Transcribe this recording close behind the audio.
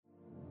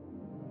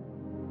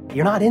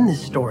You're not in this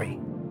story.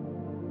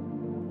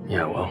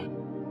 Yeah, well,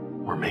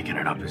 we're making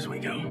it up as we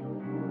go.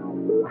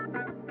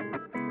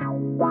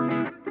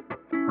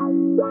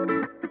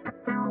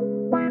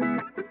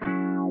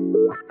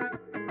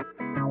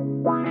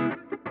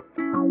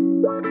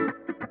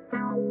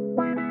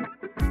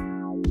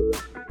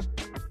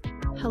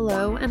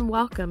 Hello and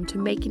welcome to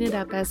Making It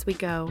Up As We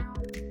Go,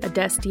 a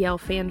Destiel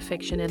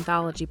fanfiction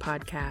anthology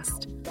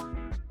podcast.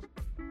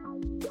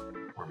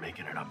 We're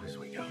making it up as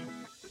we go.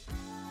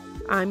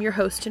 I'm your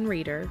host and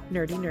reader,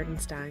 Nerdy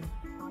Nerdenstein.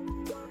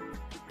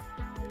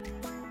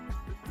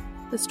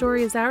 The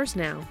story is ours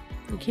now.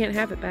 You can't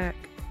have it back.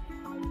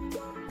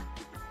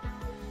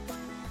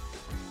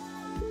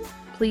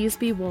 Please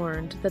be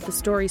warned that the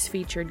stories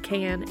featured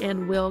can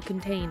and will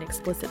contain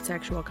explicit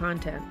sexual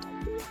content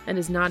and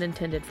is not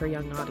intended for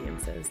young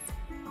audiences.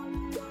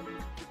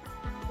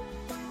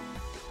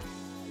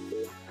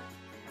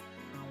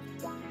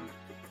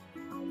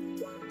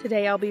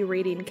 Today I'll be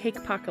reading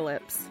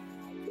Cakepocalypse,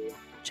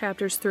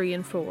 Chapters 3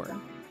 and 4,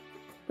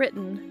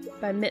 written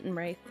by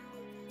Mittenwraith.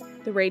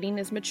 The rating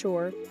is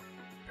mature.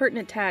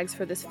 Pertinent tags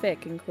for this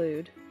fic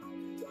include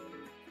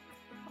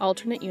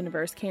Alternate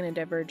Universe Canon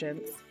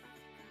Divergence,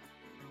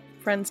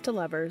 Friends to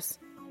Lovers,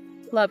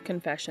 Love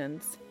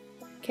Confessions,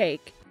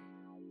 Cake,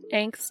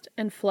 Angst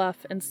and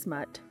Fluff and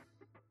Smut,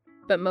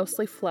 but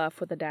mostly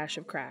fluff with a dash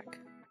of crack.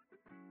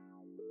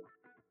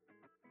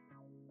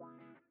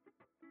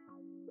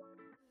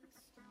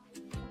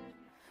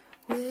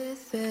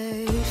 With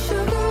a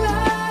sugar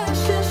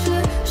rush,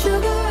 sugar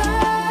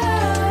rush.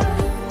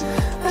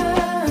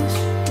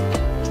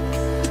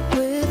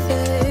 With a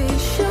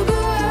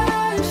sugar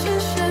rush,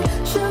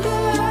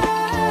 sugar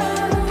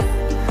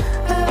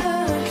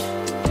rush.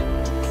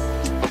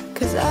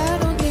 'Cause I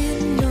don't need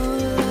no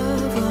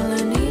love, all I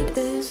need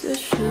is a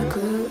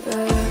sugar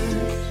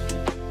rush.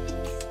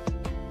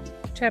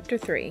 Chapter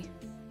 3,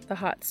 The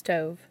Hot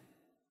Stove.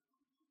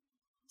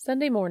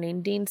 Sunday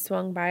morning, Dean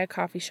swung by a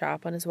coffee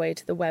shop on his way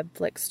to the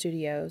Webflix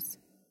studios.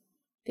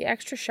 The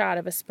extra shot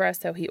of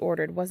espresso he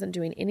ordered wasn't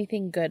doing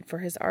anything good for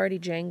his already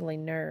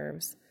jangling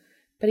nerves,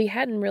 but he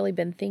hadn't really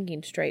been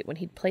thinking straight when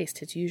he'd placed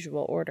his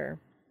usual order.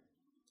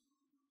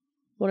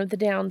 One of the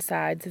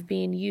downsides of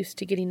being used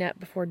to getting up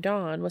before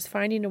dawn was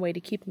finding a way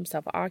to keep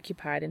himself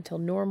occupied until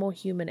normal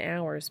human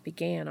hours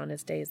began on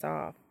his days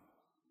off.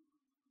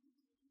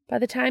 By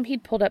the time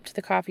he'd pulled up to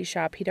the coffee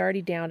shop, he'd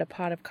already downed a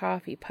pot of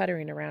coffee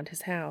puttering around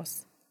his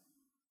house.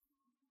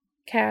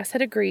 Cass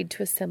had agreed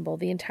to assemble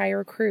the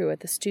entire crew at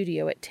the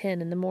studio at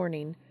 10 in the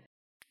morning,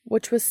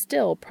 which was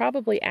still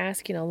probably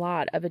asking a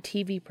lot of a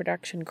TV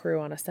production crew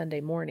on a Sunday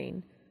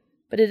morning,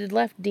 but it had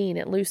left Dean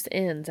at loose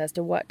ends as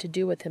to what to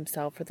do with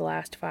himself for the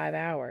last 5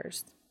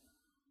 hours.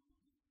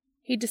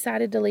 He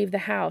decided to leave the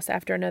house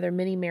after another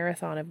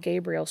mini-marathon of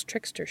Gabriel's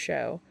Trickster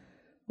show,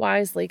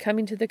 wisely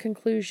coming to the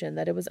conclusion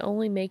that it was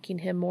only making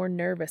him more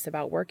nervous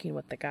about working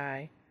with the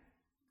guy.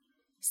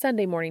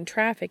 Sunday morning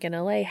traffic in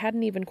LA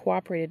hadn't even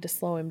cooperated to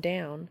slow him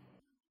down,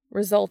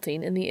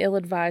 resulting in the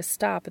ill-advised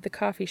stop at the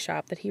coffee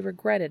shop that he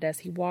regretted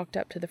as he walked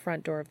up to the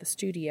front door of the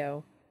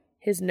studio,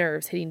 his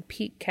nerves hitting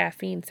peak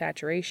caffeine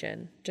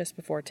saturation just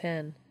before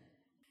 10.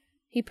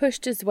 He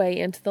pushed his way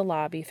into the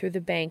lobby through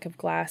the bank of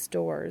glass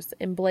doors,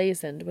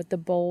 emblazoned with the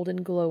bold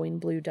and glowing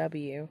blue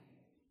W.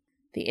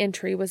 The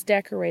entry was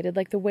decorated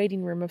like the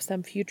waiting room of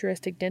some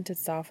futuristic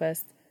dentist's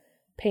office,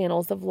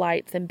 panels of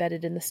lights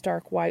embedded in the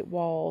stark white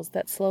walls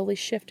that slowly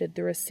shifted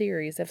through a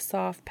series of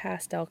soft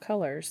pastel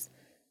colors,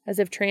 as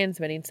if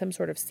transmitting some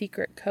sort of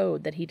secret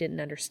code that he didn't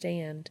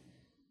understand.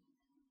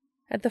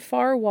 At the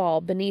far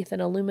wall, beneath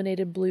an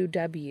illuminated blue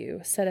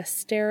W, sat a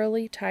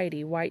sterilely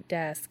tidy white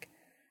desk,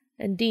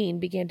 and Dean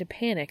began to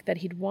panic that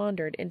he'd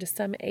wandered into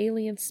some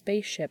alien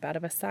spaceship out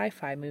of a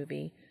sci-fi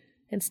movie,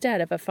 instead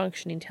of a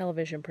functioning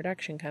television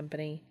production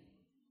company.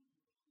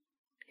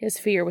 His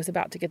fear was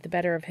about to get the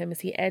better of him as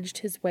he edged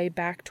his way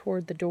back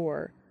toward the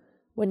door,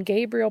 when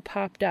Gabriel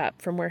popped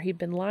up from where he'd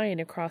been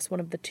lying across one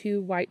of the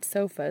 2 white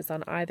sofas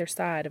on either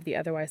side of the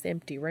otherwise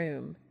empty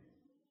room.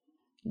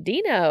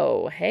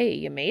 "Dino, hey,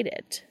 you made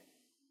it."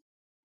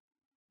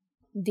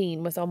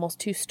 Dean was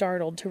almost too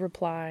startled to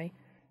reply,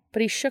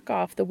 but he shook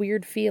off the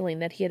weird feeling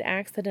that he had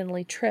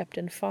accidentally tripped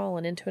and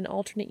fallen into an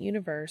alternate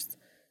universe,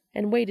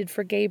 and waited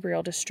for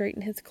Gabriel to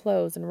straighten his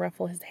clothes and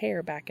ruffle his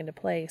hair back into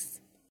place.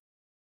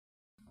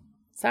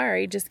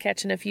 "Sorry, just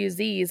catching a few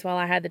Z's while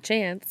I had the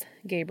chance,"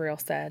 Gabriel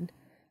said.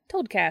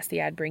 "Told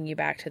Cassie I'd bring you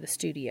back to the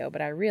studio,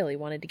 but I really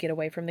wanted to get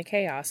away from the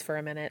chaos for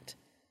a minute."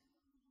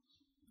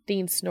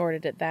 Dean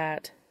snorted at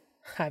that.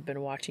 "I've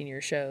been watching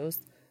your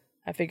shows.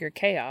 I figured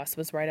chaos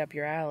was right up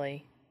your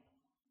alley."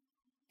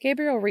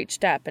 Gabriel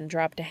reached up and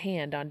dropped a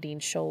hand on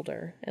Dean's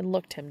shoulder and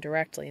looked him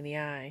directly in the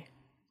eye.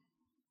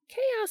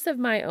 "Chaos of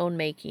my own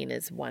making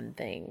is one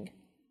thing,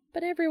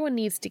 but everyone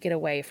needs to get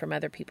away from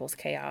other people's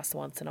chaos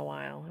once in a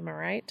while, am I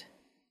right?"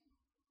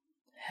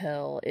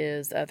 "Hell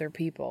is other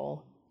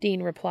people,"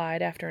 Dean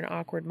replied after an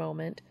awkward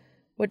moment,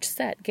 which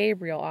set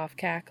Gabriel off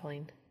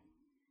cackling.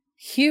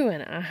 "You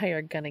and I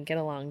are gonna get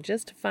along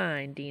just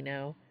fine,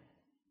 Dino.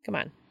 Come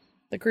on,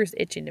 the crew's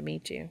itching to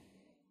meet you."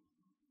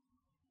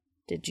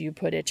 Did you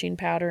put itching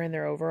powder in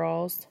their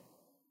overalls?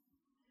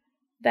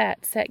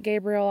 That set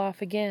Gabriel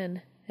off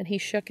again, and he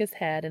shook his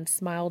head and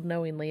smiled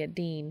knowingly at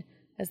Dean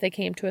as they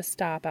came to a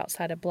stop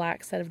outside a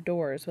black set of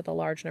doors with a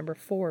large number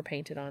 4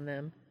 painted on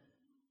them.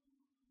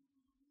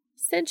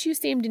 Since you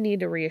seem to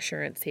need a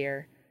reassurance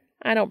here,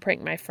 I don't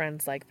prank my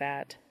friends like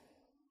that.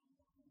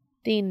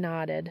 Dean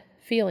nodded,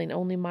 feeling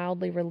only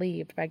mildly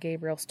relieved by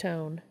Gabriel's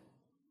tone.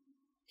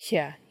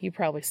 Yeah, you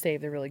probably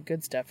save the really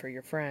good stuff for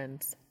your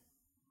friends.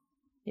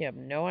 You have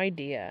no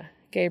idea,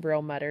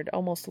 Gabriel muttered,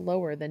 almost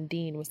lower than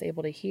Dean was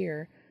able to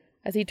hear,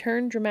 as he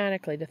turned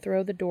dramatically to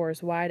throw the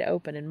doors wide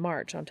open and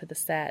march onto the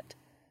set.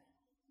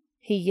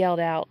 He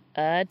yelled out,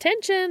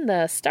 "Attention,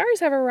 the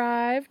stars have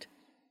arrived!"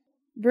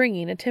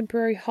 bringing a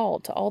temporary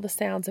halt to all the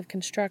sounds of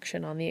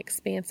construction on the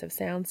expansive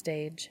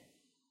soundstage.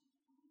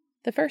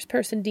 The first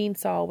person Dean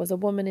saw was a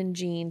woman in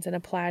jeans and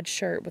a plaid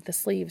shirt with the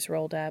sleeves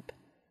rolled up.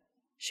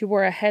 She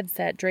wore a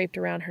headset draped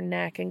around her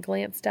neck and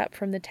glanced up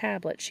from the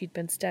tablet she'd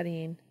been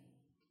studying.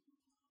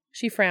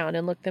 She frowned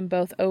and looked them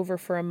both over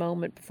for a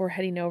moment before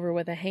heading over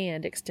with a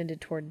hand extended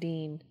toward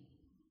Dean.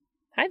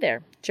 Hi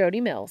there, Jody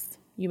Mills.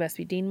 You must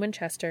be Dean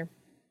Winchester.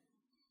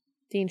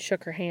 Dean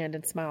shook her hand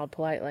and smiled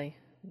politely.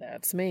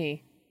 That's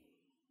me.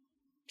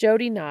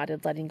 Jody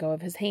nodded, letting go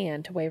of his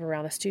hand to wave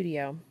around the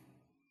studio.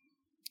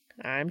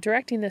 I'm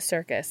directing this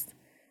circus.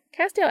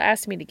 Castiel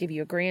asked me to give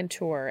you a grand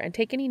tour and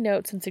take any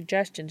notes and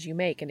suggestions you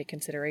make into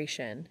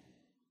consideration.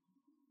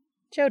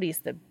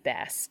 Jody's the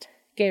best,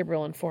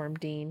 Gabriel informed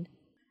Dean.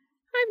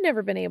 I've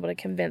never been able to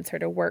convince her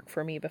to work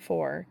for me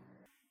before,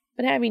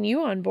 but having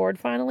you on board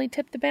finally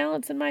tipped the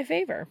balance in my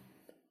favor.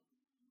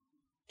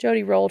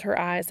 Jody rolled her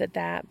eyes at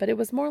that, but it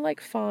was more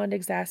like fond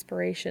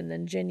exasperation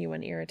than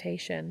genuine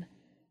irritation.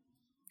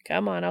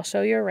 Come on, I'll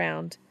show you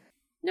around.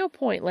 No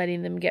point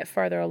letting them get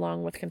farther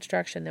along with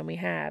construction than we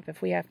have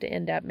if we have to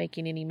end up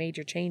making any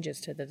major changes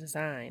to the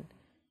design.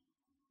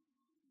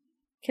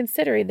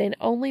 Considering they'd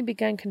only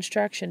begun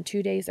construction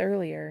 2 days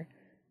earlier,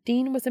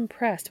 Dean was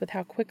impressed with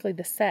how quickly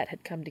the set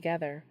had come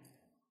together.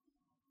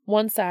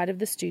 One side of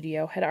the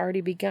studio had already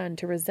begun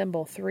to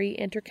resemble 3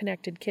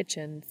 interconnected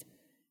kitchens,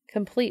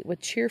 complete with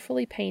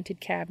cheerfully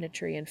painted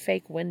cabinetry and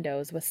fake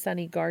windows with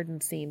sunny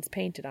garden scenes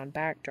painted on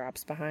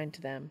backdrops behind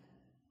them.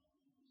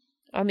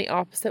 On the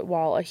opposite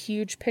wall, a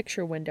huge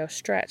picture window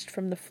stretched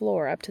from the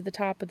floor up to the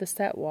top of the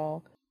set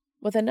wall,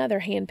 with another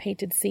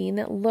hand-painted scene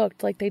that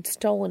looked like they'd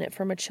stolen it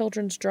from a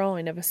children's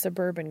drawing of a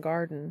suburban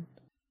garden.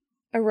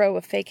 A row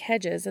of fake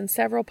hedges and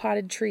several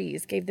potted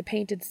trees gave the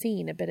painted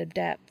scene a bit of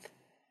depth,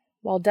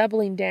 while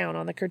doubling down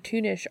on the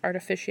cartoonish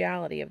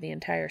artificiality of the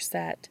entire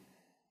set.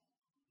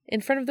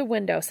 In front of the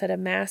window sat a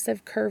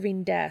massive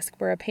curving desk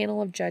where a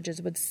panel of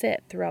judges would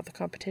sit throughout the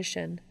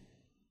competition.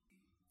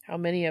 How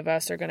many of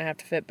us are going to have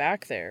to fit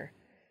back there?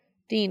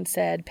 Dean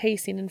said,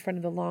 pacing in front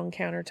of the long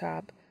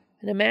countertop,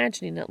 and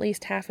imagining at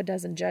least 6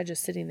 judges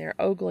sitting there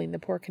ogling the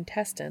poor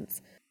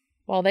contestants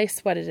while they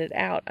sweated it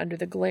out under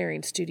the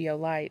glaring studio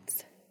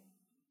lights.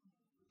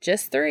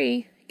 Just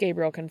 3,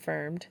 Gabriel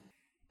confirmed.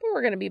 But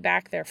we're going to be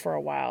back there for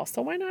a while,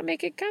 so why not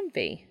make it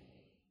comfy?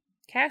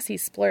 Cassie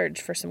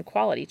splurged for some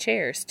quality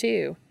chairs,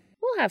 too.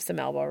 We'll have some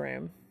elbow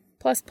room,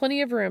 plus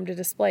plenty of room to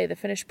display the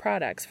finished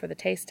products for the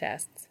taste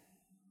tests.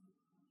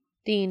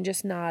 Dean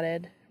just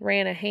nodded,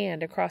 ran a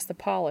hand across the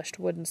polished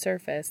wooden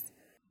surface,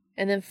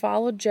 and then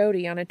followed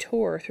Jody on a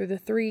tour through the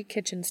 3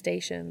 kitchen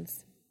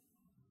stations.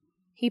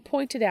 He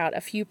pointed out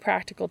a few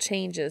practical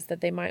changes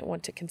that they might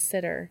want to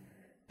consider,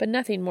 but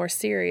nothing more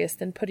serious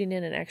than putting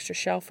in an extra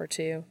shelf or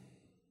 2.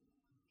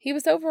 He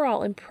was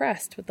overall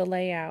impressed with the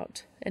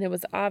layout, and it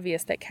was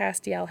obvious that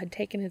Castiel had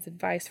taken his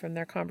advice from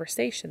their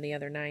conversation the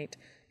other night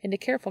into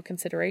careful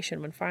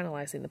consideration when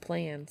finalizing the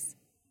plans.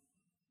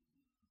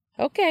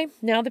 Okay,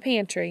 now the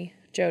pantry,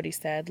 Jody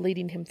said,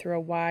 leading him through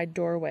a wide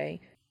doorway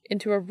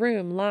into a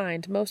room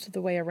lined most of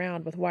the way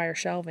around with wire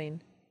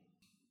shelving.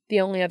 The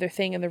only other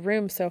thing in the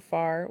room so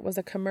far was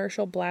a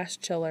commercial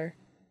blast chiller.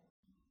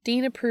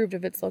 Dean approved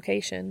of its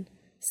location,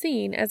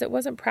 seeing as it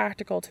wasn't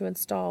practical to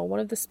install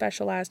one of the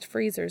specialized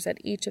freezers at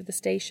each of the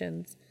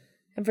stations,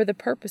 and for the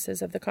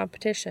purposes of the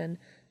competition,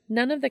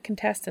 none of the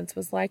contestants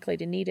was likely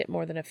to need it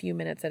more than a few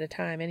minutes at a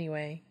time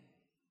anyway.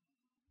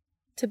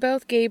 To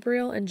both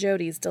Gabriel and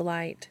Jody's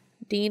delight,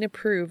 Dean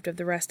approved of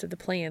the rest of the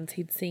plans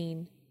he'd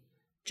seen.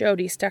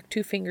 Jody stuck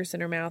 2 fingers in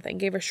her mouth and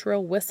gave a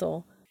shrill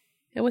whistle,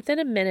 and within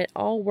a minute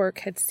all work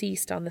had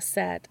ceased on the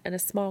set and a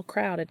small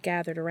crowd had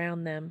gathered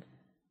around them.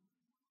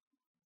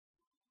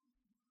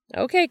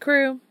 Okay,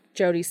 crew,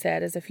 Jody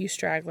said as a few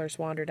stragglers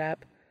wandered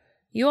up.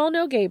 You all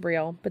know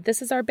Gabriel, but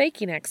this is our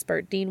baking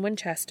expert, Dean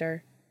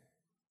Winchester.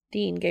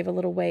 Dean gave a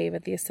little wave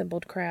at the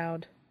assembled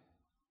crowd.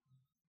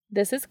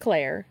 This is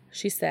Claire,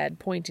 she said,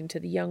 pointing to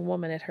the young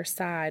woman at her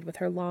side with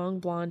her long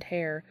blonde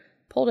hair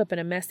pulled up in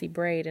a messy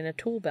braid and a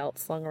tool belt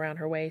slung around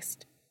her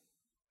waist.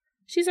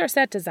 She's our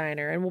set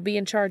designer and will be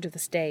in charge of the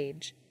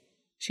stage.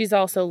 She's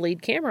also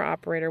lead camera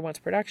operator once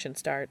production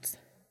starts.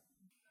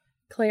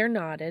 Claire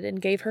nodded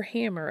and gave her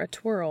hammer a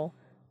twirl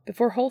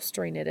before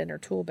holstering it in her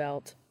tool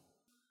belt.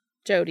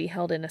 Jody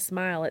held in a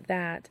smile at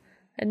that,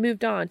 and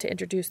moved on to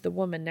introduce the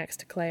woman next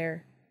to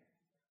Claire.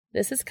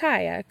 "This is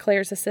Kaya,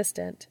 Claire's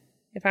assistant.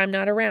 If I'm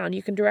not around,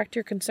 you can direct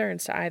your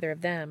concerns to either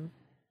of them."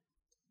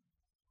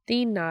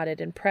 Dean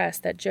nodded,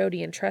 impressed that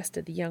Jody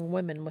entrusted the young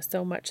women with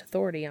so much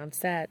authority on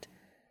set.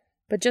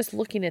 But just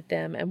looking at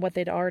them and what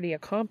they'd already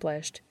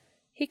accomplished,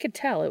 he could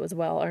tell it was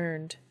well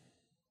earned.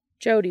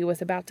 Jody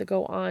was about to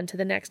go on to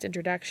the next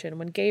introduction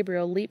when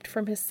Gabriel leaped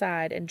from his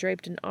side and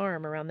draped an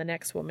arm around the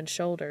next woman's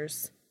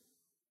shoulders.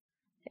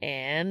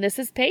 "And this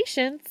is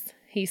Patience,"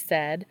 he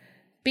said,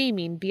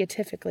 beaming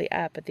beatifically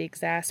up at the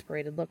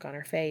exasperated look on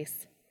her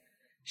face.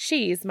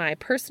 "She's my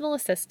personal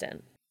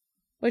assistant,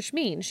 which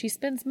means she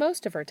spends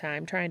most of her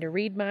time trying to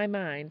read my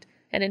mind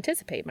and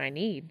anticipate my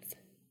needs."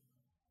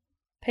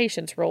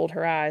 Patience rolled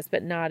her eyes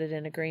but nodded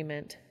in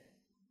agreement.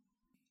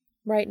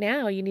 "Right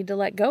now you need to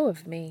let go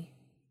of me,"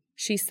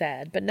 she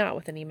said, but not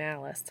with any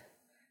malice.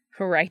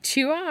 "Right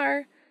you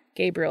are,"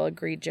 Gabriel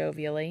agreed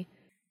jovially.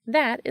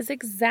 "That is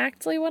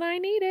exactly what I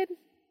needed.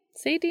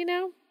 See,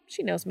 Dino?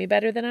 She knows me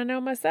better than I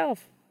know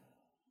myself."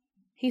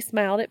 He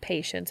smiled at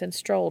Patience and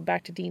strolled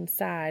back to Dean's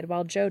side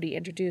while Jody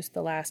introduced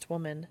the last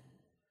woman.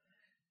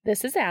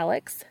 "This is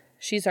Alex.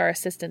 She's our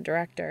assistant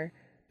director,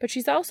 but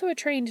she's also a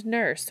trained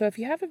nurse, so if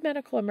you have a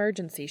medical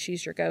emergency,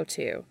 she's your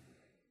go-to."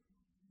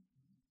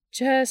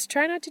 "Just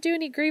try not to do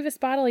any grievous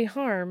bodily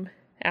harm,"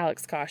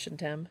 Alex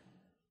cautioned him.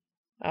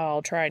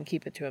 "I'll try and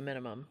keep it to a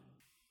minimum,"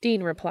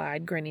 Dean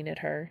replied, grinning at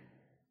her.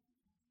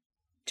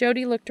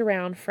 Jody looked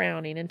around,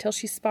 frowning, until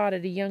she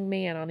spotted a young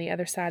man on the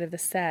other side of the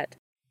set,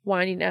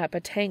 winding up a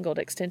tangled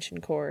extension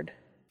cord.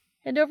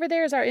 "And over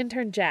there's our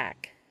intern,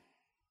 Jack."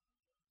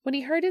 When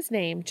he heard his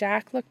name,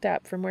 Jack looked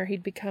up from where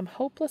he'd become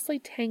hopelessly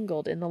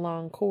tangled in the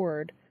long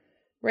cord,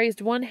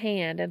 raised one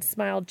hand, and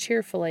smiled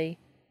cheerfully.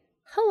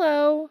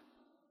 "Hello."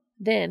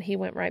 Then he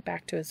went right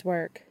back to his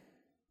work.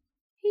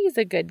 "He's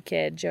a good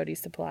kid," Jody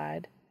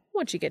supplied,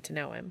 "once you get to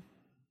know him."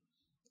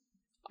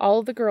 All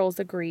of the girls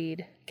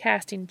agreed,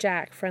 casting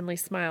Jack friendly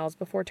smiles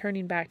before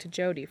turning back to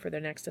Jody for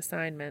their next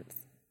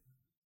assignments.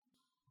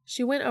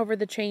 She went over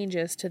the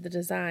changes to the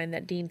design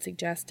that Dean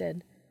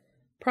suggested,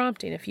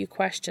 prompting a few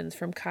questions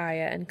from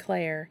Kaya and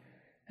Claire,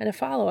 and a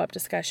follow-up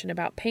discussion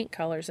about paint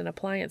colors and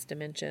appliance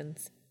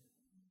dimensions.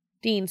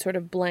 Dean sort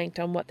of blanked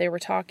on what they were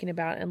talking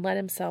about and let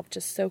himself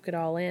just soak it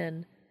all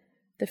in,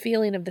 the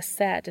feeling of the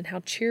set and how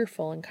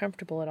cheerful and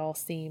comfortable it all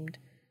seemed,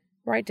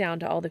 right down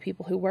to all the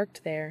people who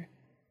worked there.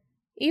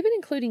 Even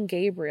including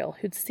Gabriel,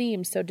 who'd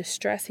seemed so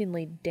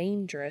distressingly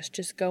dangerous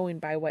just going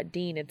by what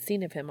Dean had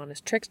seen of him on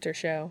his trickster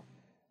show,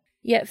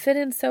 yet fit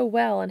in so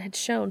well and had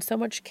shown so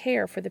much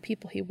care for the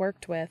people he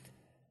worked with.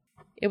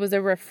 It was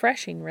a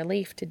refreshing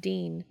relief to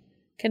Dean,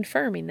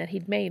 confirming that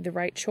he'd made the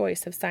right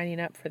choice of signing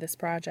up for this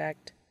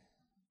project.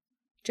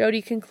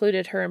 Jody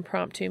concluded her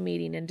impromptu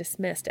meeting and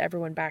dismissed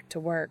everyone back to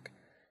work,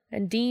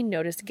 and Dean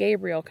noticed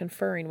Gabriel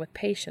conferring with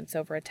Patience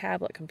over a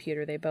tablet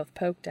computer they both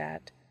poked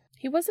at.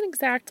 He wasn't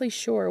exactly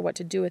sure what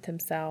to do with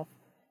himself,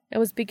 and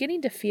was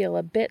beginning to feel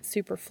a bit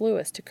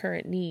superfluous to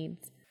current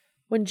needs,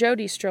 when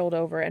Jody strolled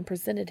over and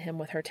presented him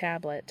with her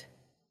tablet.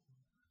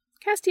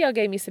 "Castiel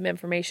gave me some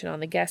information on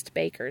the guest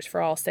bakers for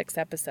all 6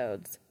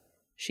 episodes,"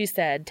 she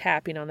said,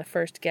 tapping on the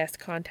first guest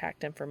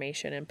contact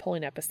information and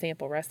pulling up a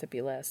sample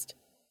recipe list.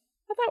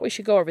 "I thought we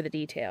should go over the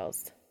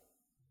details."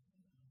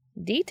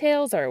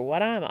 "Details are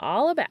what I'm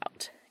all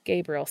about,"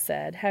 Gabriel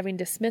said, having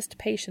dismissed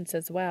Patience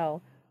as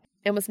well,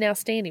 and was now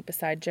standing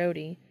beside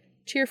Jody,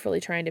 cheerfully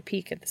trying to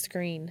peek at the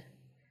screen.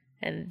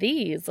 "And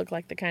these look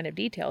like the kind of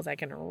details I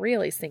can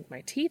really sink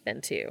my teeth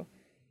into.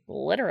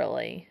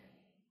 Literally."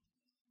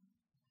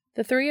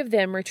 The 3 of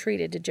them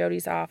retreated to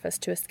Jody's office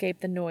to escape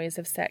the noise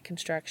of set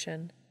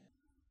construction.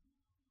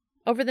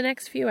 Over the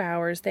next few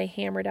hours, they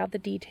hammered out the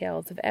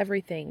details of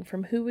everything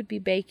from who would be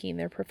baking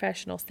their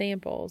professional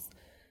samples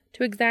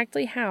to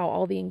exactly how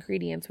all the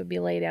ingredients would be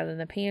laid out in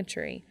the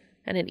pantry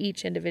and at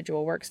each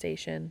individual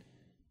workstation.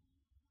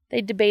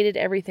 They debated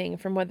everything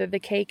from whether the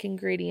cake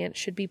ingredients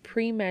should be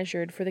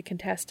pre-measured for the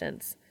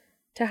contestants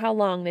to how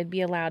long they'd be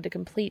allowed to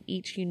complete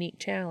each unique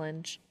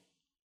challenge.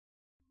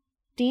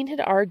 Dean had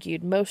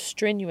argued most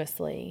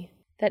strenuously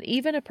that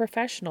even a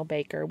professional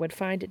baker would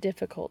find it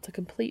difficult to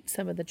complete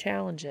some of the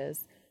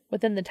challenges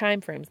within the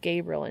timeframes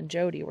Gabriel and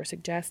Jody were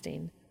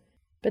suggesting,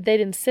 but they'd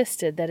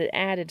insisted that it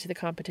added to the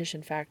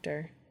competition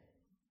factor.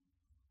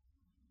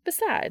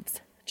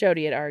 Besides,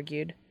 Jody had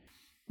argued,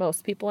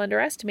 most people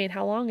underestimate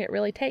how long it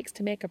really takes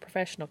to make a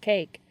professional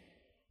cake.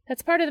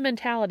 That's part of the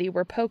mentality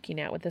we're poking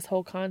at with this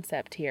whole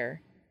concept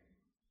here.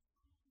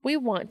 We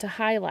want to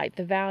highlight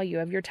the value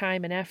of your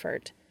time and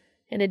effort,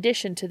 in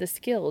addition to the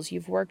skills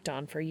you've worked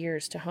on for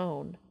years to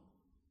hone.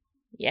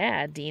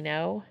 "Yeah,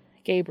 Dino,"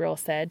 Gabriel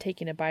said,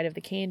 taking a bite of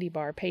the candy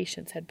bar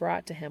Patience had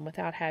brought to him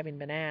without having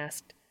been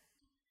asked.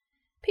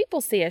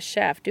 "People see a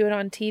chef do it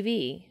on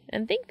TV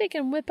and think they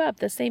can whip up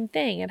the same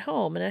thing at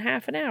home in a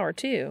half an hour,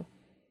 too.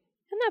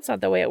 And that's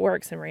not the way it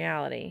works in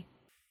reality.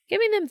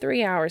 Giving them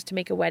 3 hours to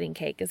make a wedding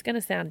cake is going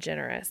to sound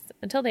generous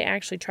until they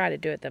actually try to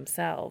do it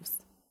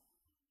themselves."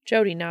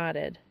 Jody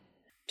nodded.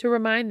 "To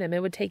remind them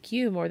it would take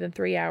you more than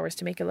 3 hours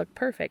to make it look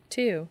perfect,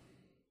 too."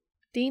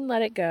 Dean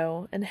let it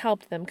go and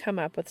helped them come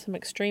up with some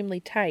extremely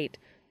tight,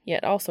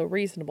 yet also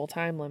reasonable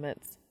time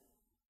limits.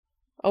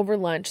 Over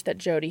lunch that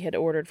Jody had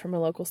ordered from a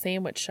local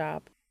sandwich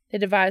shop, they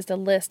devised a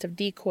list of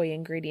decoy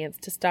ingredients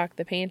to stock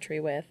the pantry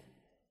with.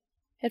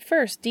 At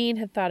first, Dean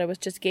had thought it was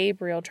just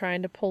Gabriel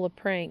trying to pull a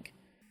prank,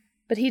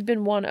 but he'd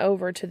been won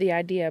over to the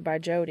idea by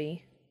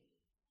Jody.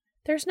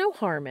 There's no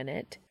harm in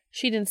it.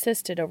 She'd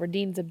insisted over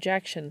Dean's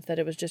objections that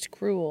it was just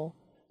cruel,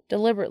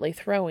 deliberately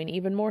throwing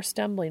even more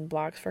stumbling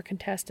blocks for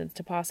contestants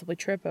to possibly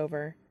trip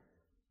over.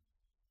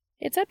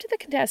 It's up to the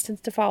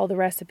contestants to follow the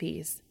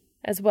recipes,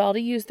 as well to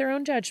use their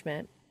own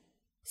judgment.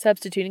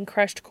 Substituting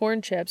crushed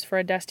corn chips for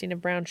a dusting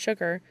of brown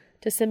sugar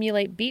to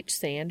simulate beach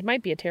sand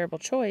might be a terrible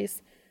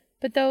choice,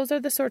 but those are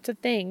the sorts of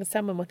things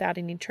someone without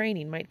any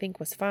training might think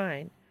was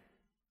fine.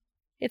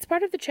 It's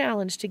part of the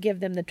challenge to give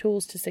them the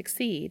tools to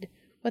succeed,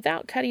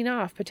 without cutting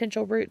off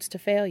potential routes to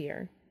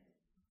failure.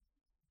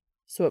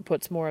 So it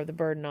puts more of the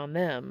burden on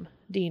them,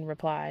 Dean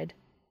replied.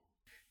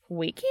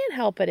 We can't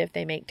help it if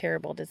they make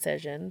terrible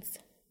decisions,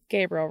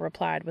 Gabriel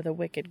replied with a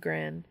wicked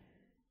grin.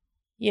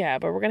 Yeah,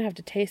 but we're going to have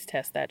to taste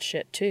test that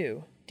shit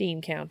too,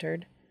 Dean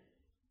countered.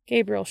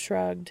 Gabriel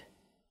shrugged.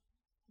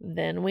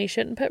 Then we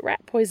shouldn't put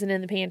rat poison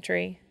in the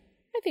pantry.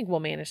 I think we'll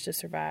manage to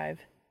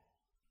survive.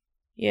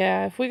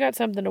 Yeah, if we got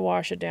something to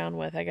wash it down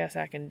with, I guess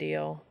I can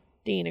deal,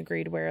 Dean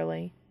agreed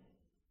warily.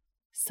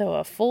 So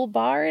a full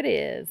bar it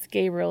is,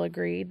 Gabriel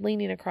agreed,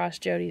 leaning across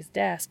Jody's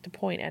desk to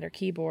point at her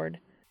keyboard.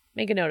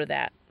 Make a note of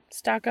that.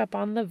 Stock up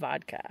on the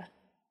vodka.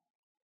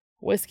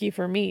 Whiskey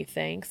for me,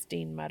 thanks,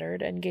 Dean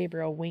muttered, and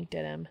Gabriel winked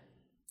at him.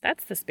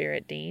 That's the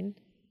spirit, Dean.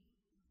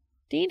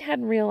 Dean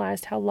hadn't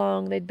realized how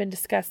long they'd been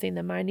discussing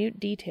the minute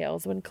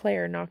details when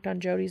Claire knocked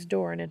on Jody's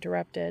door and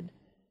interrupted.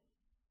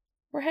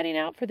 We're heading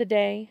out for the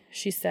day,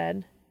 she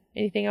said.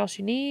 Anything else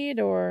you need,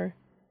 or...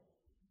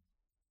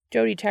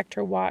 Jody checked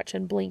her watch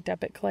and blinked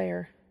up at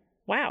Claire.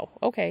 Wow,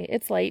 okay,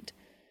 it's late.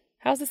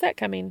 How's the set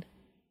coming?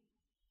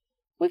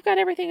 We've got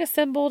everything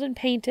assembled and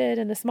painted,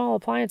 and the small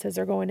appliances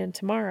are going in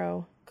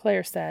tomorrow,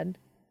 Claire said.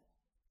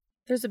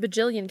 There's a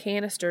bajillion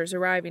canisters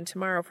arriving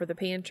tomorrow for the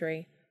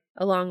pantry,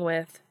 along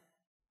with...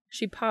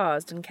 She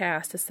paused and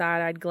cast a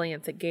side-eyed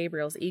glance at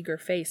Gabriel's eager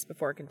face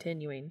before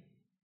continuing.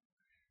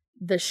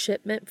 The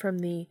shipment from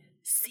the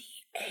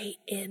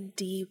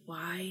Candy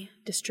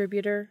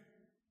distributor?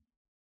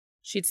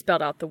 She'd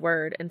spelled out the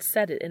word and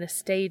said it in a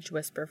stage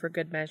whisper for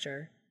good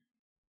measure.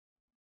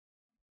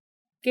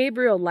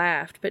 Gabriel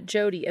laughed, but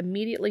Jody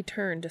immediately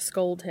turned to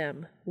scold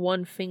him,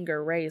 one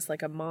finger raised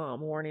like a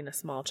mom warning a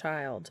small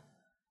child.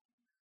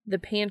 The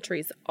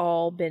pantry's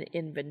all been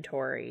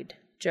inventoried,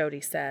 Jody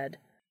said.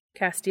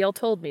 Castile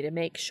told me to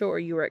make sure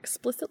you were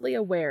explicitly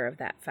aware of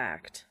that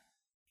fact.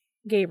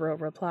 Gabriel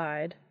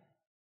replied,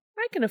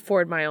 I can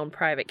afford my own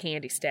private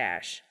candy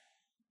stash.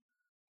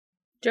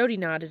 Jody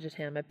nodded at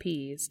him,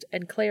 appeased,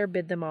 and Claire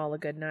bid them all a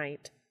good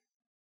night.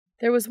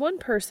 There was one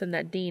person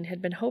that Dean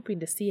had been hoping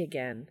to see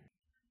again,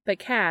 but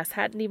Cass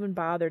hadn't even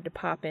bothered to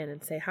pop in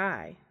and say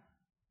hi.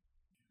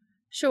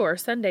 Sure,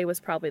 Sunday was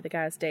probably the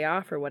guy's day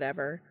off or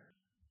whatever,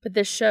 but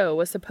this show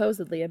was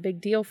supposedly a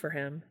big deal for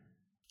him.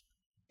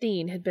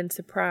 Dean had been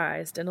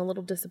surprised and a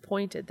little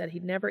disappointed that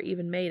he'd never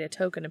even made a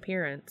token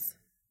appearance.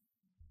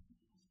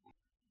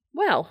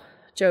 Well,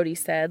 Jody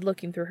said,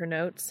 looking through her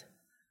notes,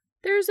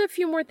 there's a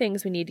few more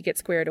things we need to get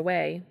squared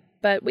away,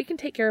 but we can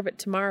take care of it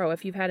tomorrow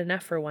if you've had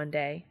enough for one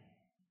day.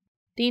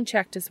 Dean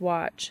checked his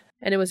watch,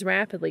 and it was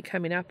rapidly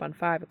coming up on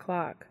 5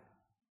 o'clock.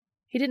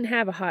 He didn't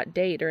have a hot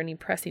date or any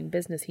pressing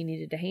business he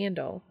needed to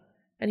handle,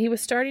 and he was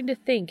starting to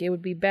think it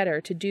would be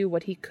better to do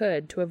what he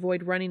could to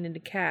avoid running into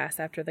Cass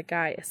after the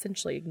guy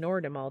essentially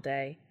ignored him all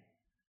day.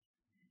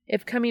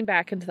 If coming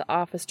back into the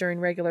office during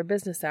regular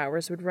business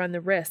hours would run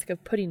the risk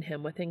of putting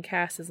him within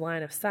Cass's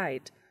line of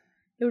sight,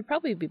 it would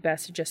probably be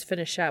best to just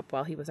finish up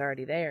while he was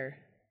already there.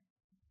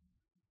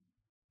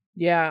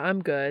 Yeah,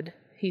 I'm good,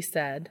 he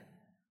said.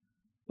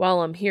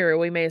 While I'm here,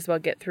 we may as well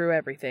get through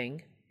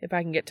everything. If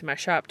I can get to my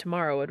shop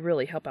tomorrow, it would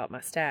really help out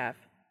my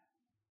staff.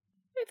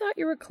 I thought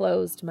you were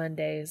closed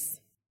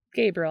Mondays,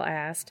 Gabriel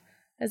asked,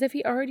 as if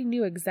he already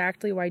knew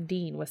exactly why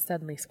Dean was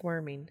suddenly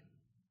squirming.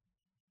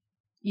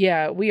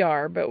 Yeah, we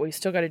are, but we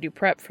still got to do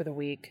prep for the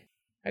week.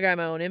 I got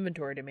my own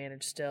inventory to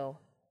manage still.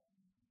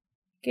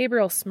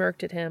 Gabriel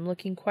smirked at him,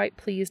 looking quite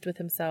pleased with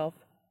himself,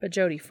 but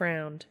Jody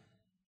frowned.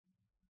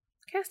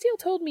 Castile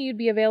told me you'd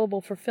be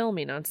available for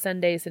filming on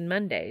Sundays and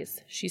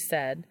Mondays, she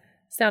said,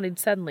 sounding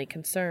suddenly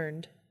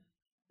concerned.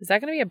 Is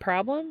that going to be a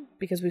problem?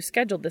 Because we've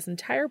scheduled this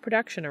entire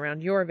production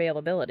around your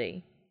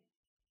availability.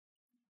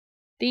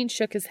 Dean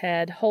shook his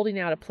head, holding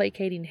out a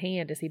placating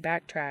hand as he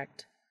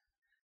backtracked.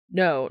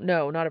 No,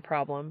 not a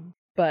problem.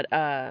 But,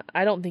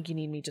 I don't think you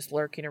need me just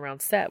lurking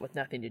around set with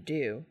nothing to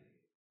do.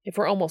 If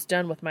we're almost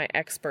done with my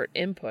expert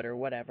input or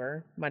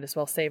whatever, might as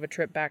well save a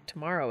trip back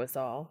tomorrow is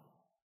all.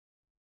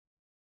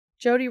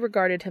 Jody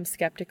regarded him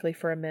skeptically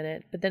for a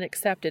minute, but then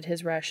accepted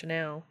his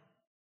rationale.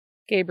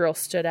 Gabriel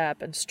stood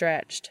up and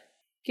stretched,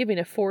 giving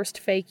a forced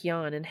fake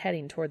yawn and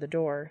heading toward the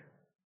door.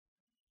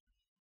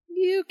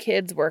 You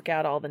kids work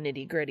out all the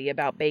nitty-gritty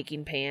about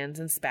baking pans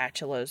and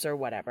spatulas or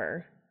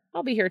whatever.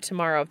 I'll be here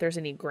tomorrow if there's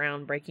any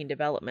groundbreaking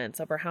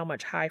developments over how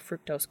much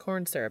high-fructose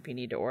corn syrup you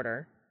need to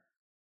order.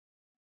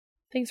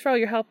 Thanks for all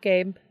your help,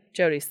 Gabe,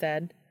 Jody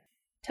said.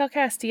 Tell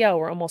Castiel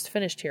we're almost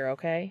finished here,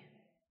 okay?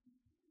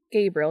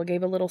 Gabriel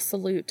gave a little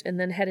salute and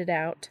then headed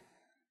out.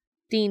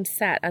 Dean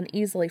sat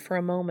uneasily for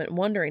a moment,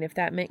 wondering if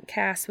that meant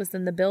Cass was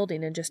in the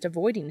building and just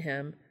avoiding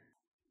him.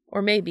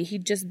 Or maybe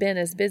he'd just been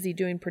as busy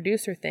doing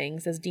producer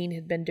things as Dean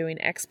had been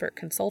doing expert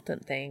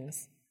consultant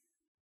things.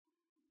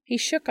 He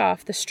shook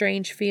off the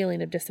strange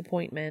feeling of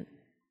disappointment,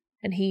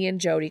 and he and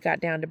Jody got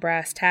down to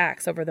brass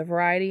tacks over the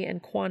variety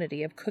and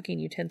quantity of cooking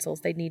utensils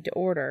they'd need to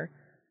order,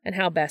 and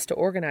how best to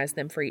organize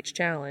them for each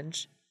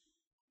challenge.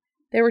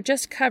 They were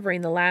just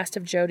covering the last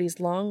of Jody's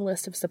long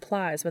list of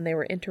supplies when they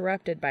were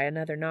interrupted by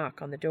another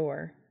knock on the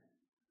door.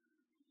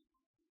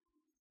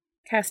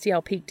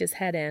 Castiel peeked his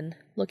head in,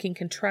 looking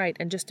contrite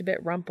and just a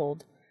bit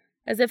rumpled,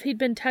 as if he'd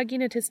been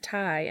tugging at his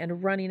tie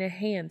and running a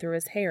hand through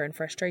his hair in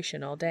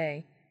frustration all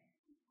day.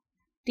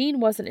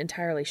 Dean wasn't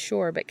entirely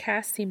sure, but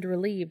Cass seemed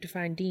relieved to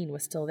find Dean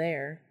was still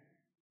there.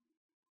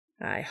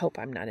 I hope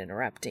I'm not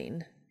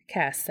interrupting,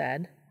 Cass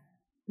said.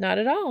 Not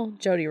at all,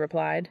 Jody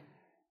replied.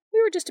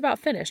 We were just about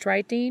finished,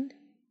 right, Dean?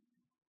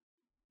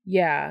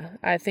 Yeah,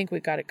 I think we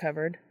got it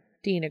covered,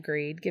 Dean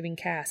agreed, giving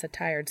Cass a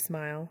tired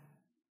smile.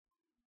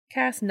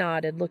 Cass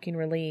nodded, looking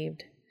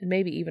relieved, and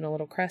maybe even a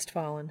little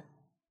crestfallen.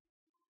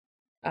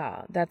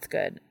 Ah, that's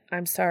good.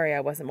 I'm sorry I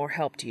wasn't more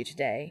help to you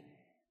today,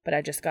 but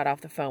I just got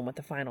off the phone with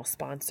the final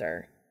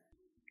sponsor.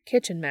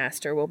 Kitchen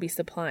Master will be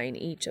supplying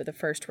each of the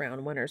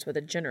first-round winners with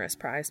a generous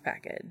prize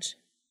package.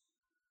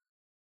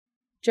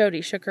 Jody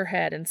shook her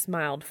head and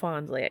smiled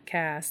fondly at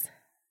Cass.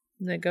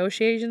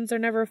 Negotiations are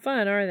never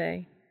fun, are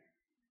they?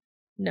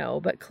 No,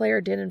 but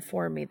Claire did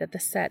inform me that the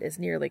set is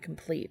nearly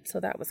complete, so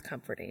that was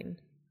comforting.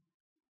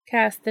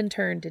 Cass then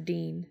turned to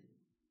Dean.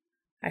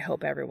 I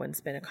hope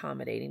everyone's been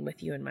accommodating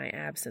with you in my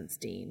absence,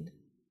 Dean.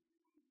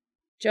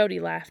 Jody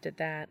laughed at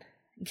that.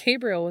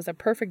 Gabriel was a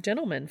perfect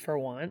gentleman for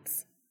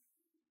once.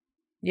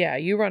 Yeah,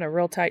 you run a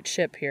real tight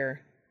ship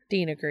here,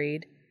 Dean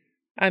agreed.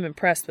 I'm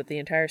impressed with the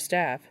entire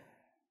staff.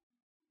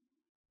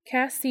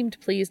 Cass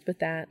seemed pleased with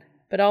that,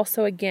 but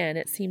also again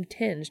it seemed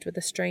tinged with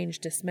a strange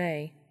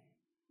dismay.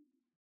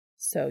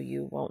 So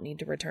you won't need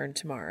to return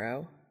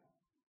tomorrow?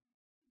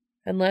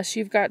 Unless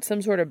you've got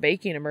some sort of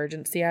baking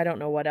emergency, I don't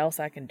know what else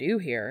I can do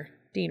here,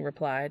 Dean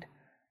replied.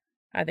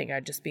 I think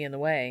I'd just be in the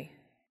way.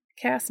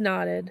 Cass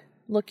nodded,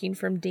 looking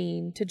from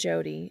Dean to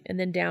Jody and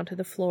then down to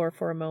the floor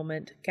for a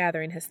moment,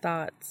 gathering his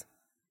thoughts.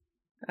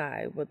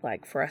 I would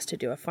like for us to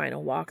do a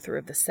final walkthrough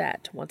of the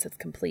set once it's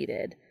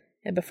completed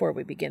and before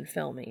we begin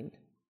filming.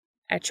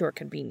 At your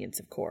convenience,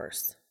 of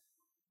course.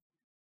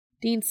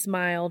 Dean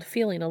smiled,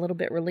 feeling a little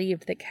bit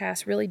relieved that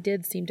Cass really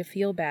did seem to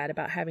feel bad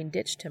about having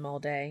ditched him all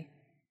day.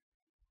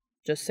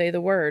 Just say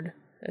the word.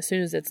 As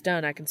soon as it's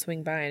done, I can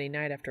swing by any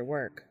night after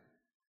work.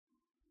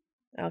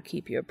 I'll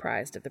keep you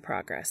apprised of the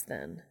progress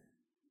then.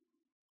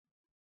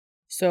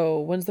 So,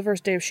 when's the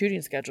first day of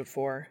shooting scheduled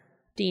for?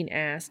 Dean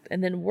asked,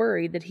 and then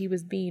worried that he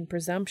was being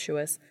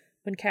presumptuous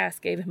when Cass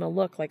gave him a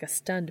look like a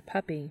stunned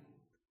puppy.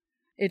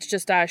 It's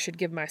just I should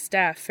give my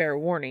staff fair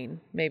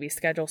warning, maybe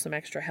schedule some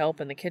extra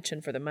help in the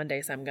kitchen for the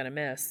Mondays I'm going to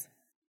miss.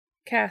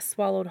 Cass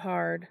swallowed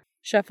hard,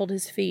 shuffled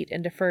his feet,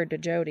 and deferred to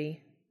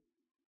Jody.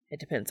 It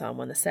depends on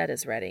when the set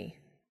is ready.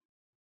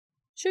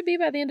 Should be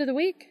by the end of the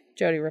week,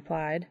 Jody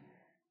replied.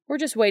 We're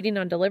just waiting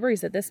on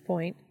deliveries at this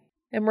point,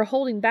 and we're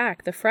holding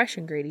back the fresh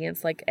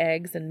ingredients like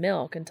eggs and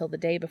milk until the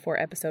day before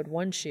episode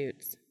 1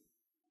 shoots.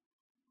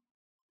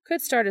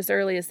 Could start as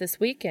early as this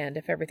weekend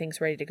if everything's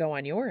ready to go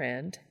on your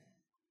end.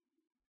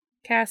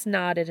 Cass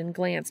nodded and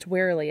glanced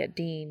warily at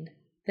Dean,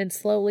 then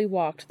slowly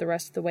walked the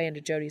rest of the way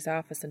into Jody's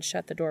office and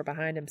shut the door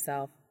behind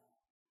himself.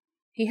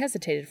 He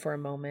hesitated for a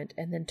moment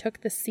and then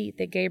took the seat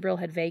that Gabriel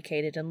had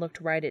vacated and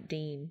looked right at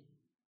Dean.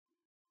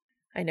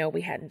 I know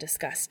we hadn't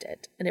discussed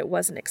it, and it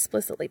wasn't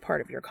explicitly part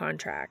of your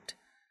contract,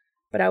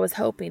 but I was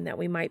hoping that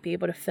we might be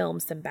able to film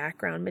some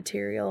background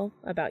material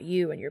about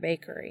you and your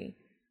bakery,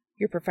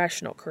 your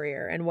professional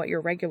career, and what your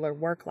regular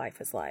work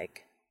life is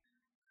like.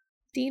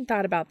 Dean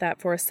thought about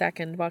that for a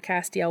second while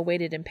Castiel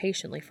waited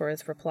impatiently for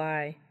his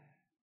reply.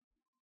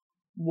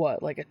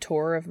 What, like a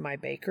tour of my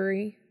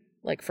bakery?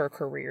 Like for a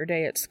career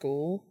day at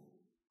school?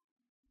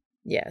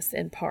 Yes,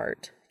 in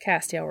part,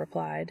 Castiel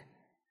replied,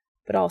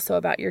 but also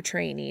about your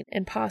training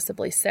and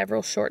possibly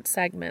several short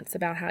segments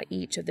about how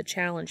each of the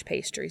challenge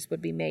pastries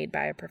would be made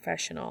by a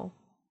professional.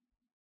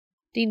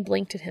 Dean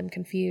blinked at him,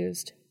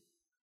 confused.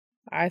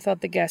 I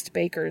thought the guest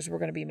bakers were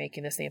going to be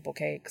making the sample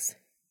cakes.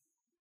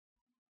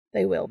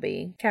 They will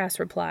be, Cass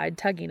replied,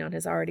 tugging on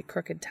his already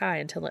crooked tie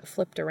until it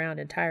flipped around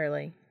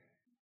entirely.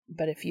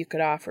 But if you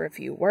could offer a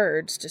few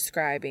words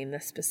describing the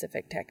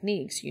specific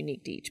techniques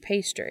unique to each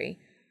pastry,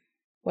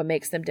 what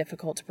makes them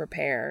difficult to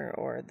prepare,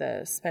 or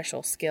the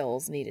special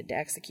skills needed to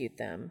execute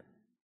them.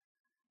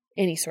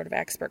 Any sort of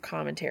expert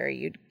commentary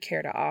you'd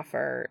care to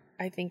offer,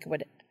 I think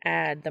would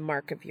add the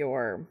mark of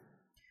your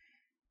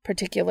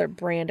particular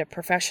brand of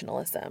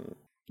professionalism.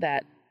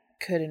 that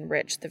could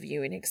enrich the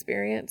viewing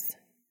experience.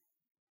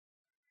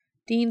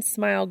 Dean's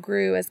smile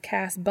grew as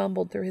Cass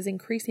bumbled through his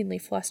increasingly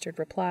flustered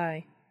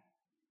reply.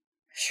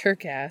 Sure,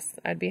 Cass,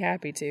 I'd be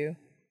happy to.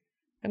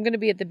 I'm going to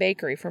be at the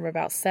bakery from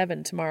about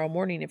 7 tomorrow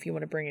morning if you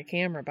want to bring a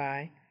camera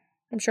by.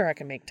 I'm sure I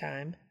can make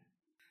time.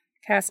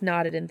 Cass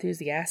nodded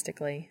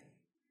enthusiastically.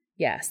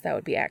 Yes, that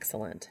would be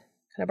excellent.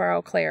 Can I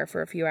borrow Claire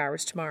for a few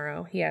hours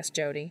tomorrow? He asked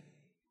Jody.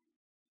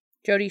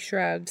 Jody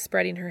shrugged,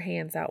 spreading her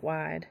hands out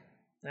wide.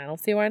 I don't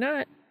see why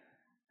not.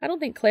 I don't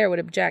think Claire would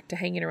object to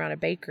hanging around a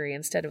bakery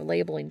instead of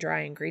labeling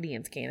dry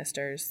ingredients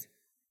canisters.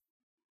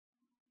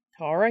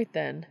 All right,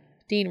 then,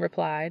 Dean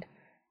replied.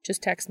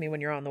 Just text me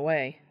when you're on the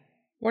way.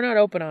 We're not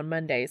open on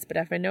Mondays, but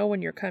if I know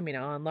when you're coming,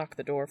 I'll unlock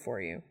the door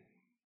for you.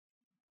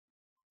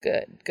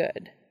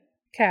 Good.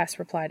 Cass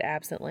replied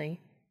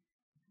absently.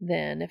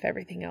 Then, if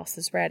everything else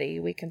is ready,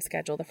 we can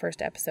schedule the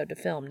first episode to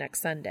film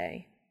next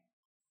Sunday.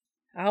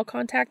 I'll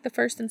contact the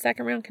first and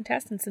second round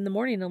contestants in the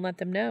morning and let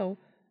them know,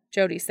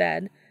 Jody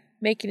said,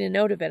 making a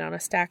note of it on a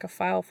stack of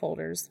file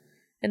folders,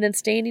 and then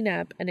standing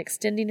up and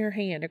extending her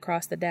hand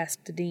across the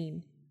desk to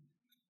Dean.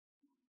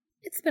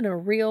 It's been a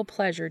real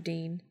pleasure,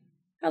 Dean.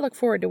 I look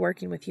forward to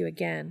working with you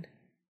again.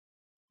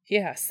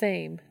 Yeah,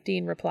 same,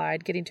 Dean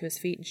replied, getting to his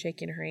feet and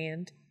shaking her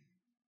hand.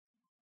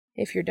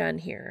 If you're done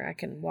here, I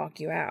can walk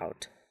you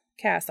out,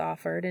 Cass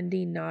offered, and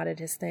Dean nodded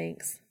his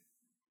thanks.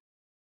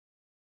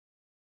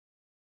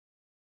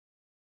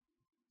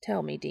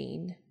 Tell me,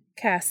 Dean,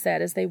 Cass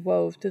said as they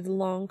wove through the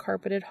long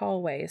carpeted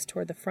hallways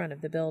toward the front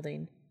of the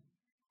building.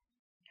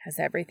 Has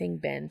everything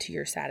been to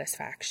your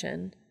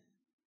satisfaction?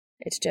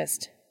 It's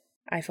just,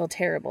 I feel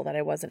terrible that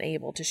I wasn't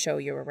able to show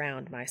you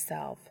around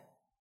myself.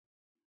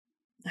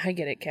 I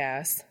get it,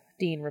 Cass,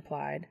 Dean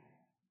replied.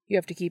 You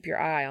have to keep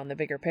your eye on the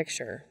bigger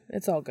picture.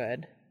 It's all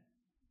good.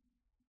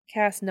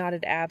 Cass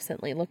nodded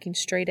absently, looking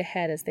straight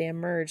ahead as they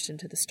emerged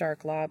into the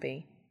Stark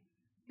lobby.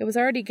 It was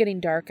already getting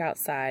dark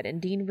outside, and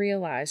Dean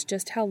realized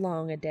just how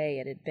long a day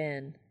it had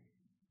been.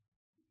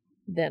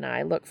 Then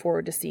I look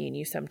forward to seeing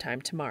you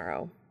sometime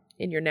tomorrow,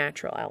 in your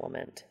natural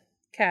element,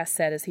 Cass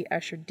said as he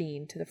ushered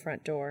Dean to the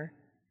front door.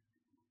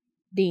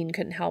 Dean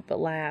couldn't help but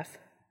laugh.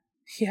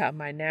 Yeah,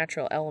 my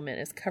natural element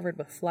is covered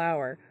with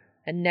flour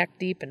and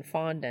neck-deep in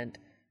fondant,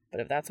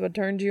 but if that's what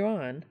turned you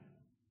on.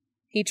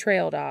 He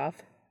trailed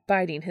off,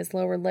 biting his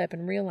lower lip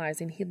and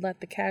realizing he'd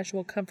let the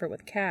casual comfort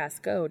with Cass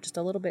go just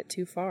a little bit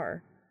too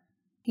far.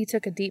 He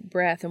took a deep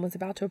breath and was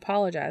about to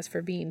apologize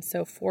for being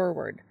so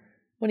forward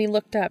when he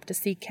looked up to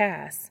see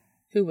Cass,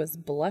 who was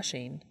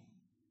blushing.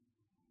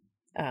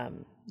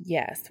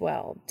 Yes,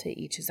 well, to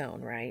each his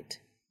own, right?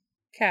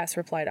 Cass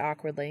replied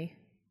awkwardly.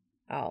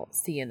 I'll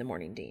see you in the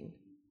morning, Dean.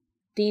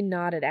 Dean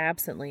nodded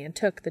absently and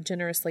took the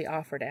generously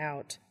offered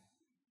out.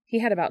 He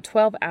had about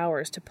 12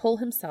 hours to pull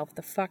himself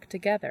the fuck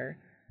together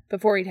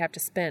before he'd have to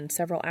spend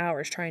several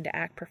hours trying to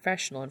act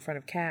professional in front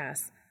of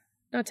Cass,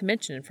 not to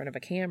mention in front of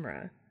a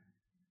camera.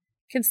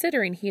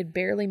 Considering he had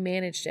barely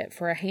managed it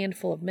for a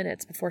handful of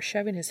minutes before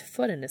shoving his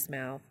foot in his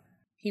mouth,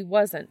 he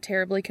wasn't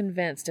terribly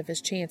convinced of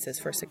his chances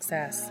for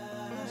success.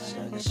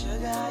 Sugar,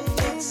 sugar, how you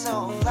get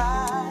so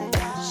fly?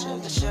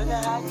 Sugar, sugar,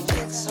 how you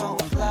get so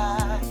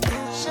fly?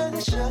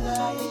 Sugar, sugar,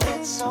 how you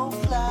get so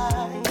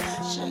fly?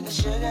 Sugar,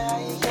 sugar, how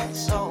you get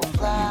so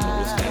fly?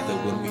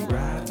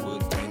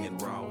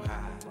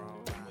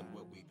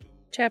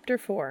 Chapter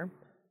 4.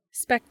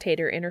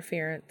 Spectator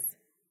Interference.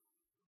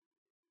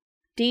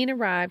 Dean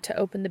arrived to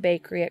open the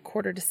bakery at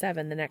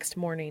 6:45 the next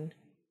morning.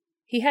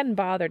 He hadn't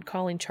bothered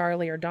calling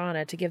Charlie or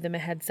Donna to give them a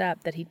heads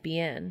up that he'd be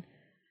in.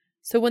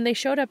 So when they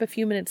showed up a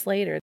few minutes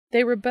later,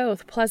 they were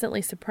both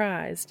pleasantly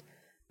surprised,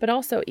 but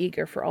also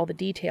eager for all the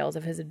details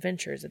of his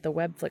adventures at the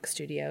Webflix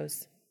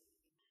studios.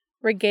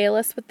 Regale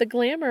us with the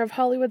glamour of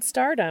Hollywood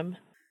stardom,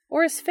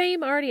 or has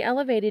fame already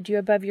elevated you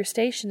above your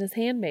station as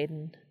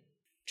handmaiden?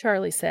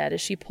 Charlie said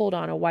as she pulled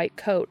on a white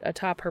coat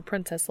atop her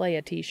Princess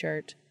Leia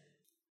t-shirt.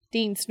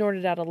 Dean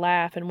snorted out a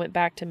laugh and went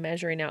back to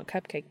measuring out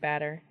cupcake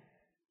batter.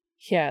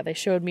 Yeah, they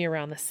showed me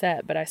around the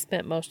set, but I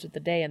spent most of the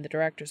day in the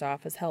director's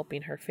office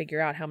helping her figure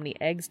out how many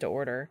eggs to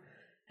order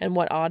and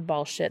what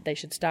oddball shit they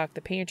should stock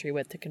the pantry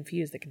with to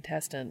confuse the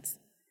contestants.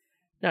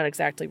 Not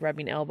exactly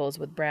rubbing elbows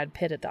with Brad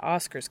Pitt at the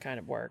Oscars kind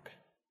of work.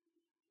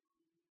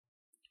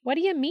 What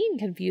do you mean,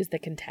 confuse the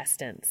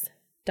contestants?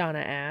 Donna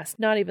asked,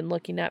 not even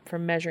looking up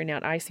from measuring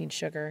out icing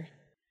sugar.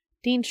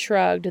 Dean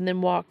shrugged and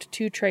then walked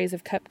 2 trays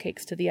of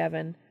cupcakes to the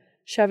oven,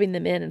 shoving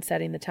them in and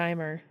setting the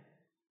timer.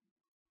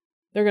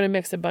 They're going to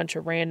mix a bunch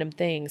of random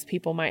things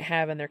people might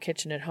have in their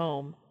kitchen at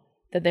home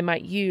that they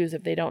might use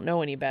if they don't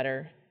know any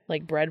better,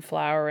 like bread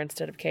flour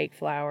instead of cake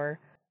flour,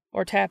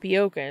 or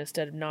tapioca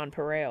instead of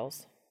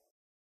nonpareils.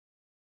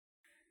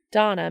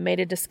 Donna made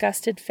a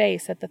disgusted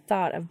face at the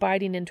thought of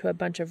biting into a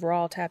bunch of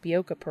raw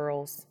tapioca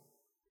pearls.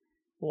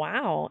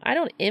 Wow, I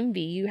don't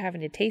envy you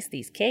having to taste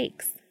these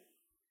cakes.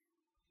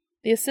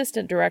 The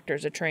assistant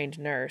director's a trained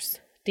nurse,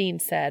 Dean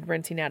said,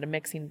 rinsing out a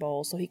mixing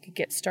bowl so he could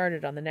get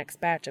started on the next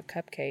batch of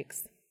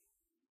cupcakes.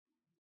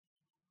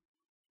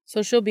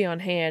 So she'll be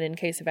on hand in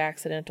case of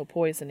accidental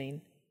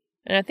poisoning.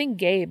 And I think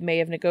Gabe may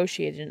have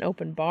negotiated an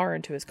open bar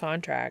into his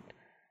contract,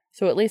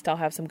 so at least I'll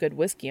have some good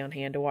whiskey on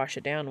hand to wash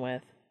it down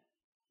with.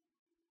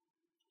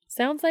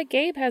 Sounds like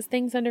Gabe has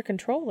things under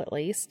control, at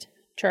least,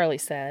 Charlie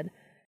said,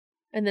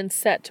 and then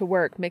set to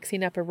work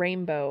mixing up a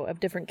rainbow of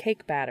different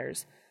cake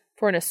batters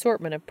for an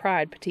assortment of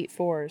Pride Petite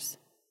Fours.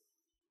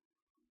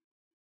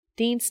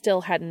 Dean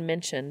still hadn't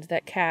mentioned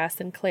that Cass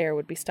and Claire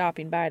would be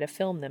stopping by to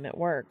film them at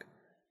work.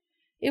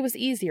 It was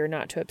easier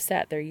not to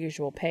upset their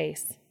usual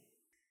pace.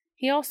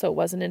 He also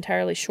wasn't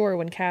entirely sure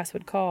when Cass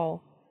would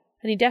call,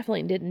 and he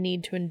definitely didn't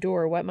need to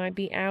endure what might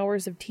be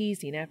hours of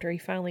teasing after he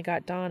finally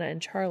got Donna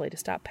and Charlie to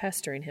stop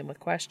pestering him with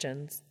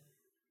questions.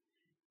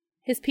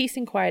 His peace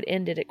and quiet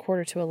ended at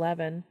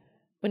 11:15,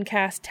 when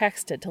Cass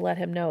texted to let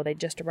him know they'd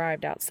just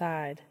arrived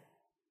outside.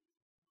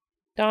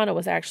 Donna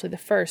was actually the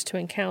first to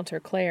encounter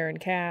Claire and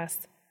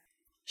Cass.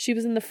 She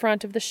was in the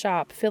front of the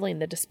shop filling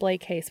the display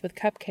case with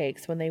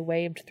cupcakes when they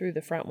waved through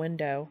the front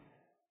window.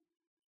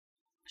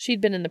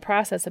 She'd been in the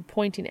process of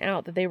pointing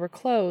out that they were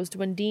closed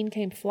when Dean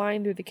came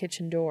flying through the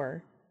kitchen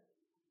door.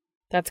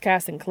 "That's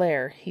Cass and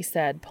Claire," he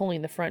said,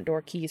 pulling the front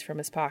door keys from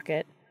his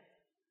pocket.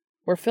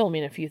 "We're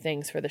filming a few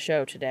things for the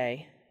show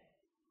today."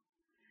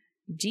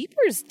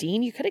 "Jeepers,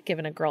 Dean, you could have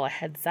given a girl a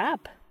heads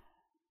up.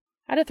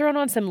 I'd have thrown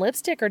on some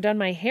lipstick or done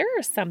my hair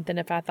or something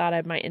if I thought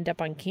I might end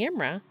up on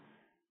camera."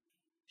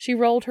 She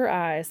rolled her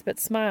eyes, but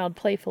smiled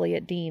playfully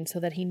at Dean so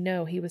that he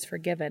knew he was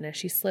forgiven as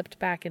she slipped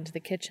back into the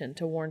kitchen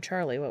to warn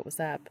Charlie what was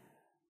up.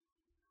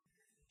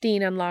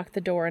 Dean unlocked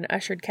the door and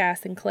ushered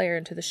Cass and Claire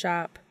into the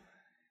shop.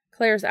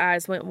 Claire's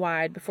eyes went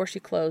wide before she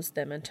closed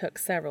them and took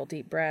several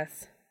deep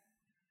breaths.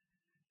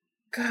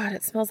 "God,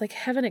 it smells like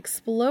heaven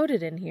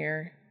exploded in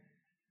here."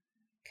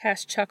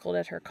 Cass chuckled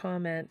at her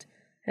comment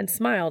and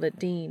smiled at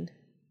Dean.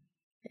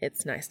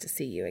 "It's nice to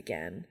see you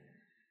again.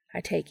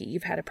 I take it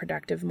you've had a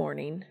productive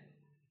morning."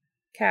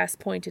 Cass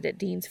pointed at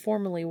Dean's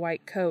formerly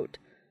white coat,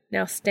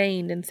 now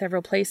stained in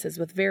several places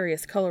with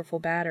various colorful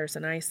batters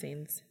and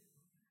icings.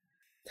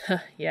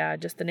 "Yeah,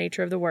 just the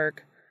nature of the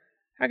work.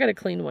 I got a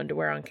clean one to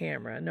wear on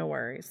camera, no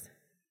worries."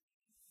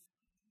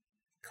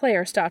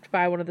 Claire stopped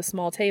by one of the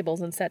small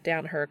tables and set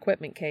down her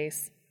equipment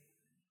case.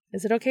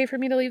 "Is it okay for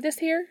me to leave this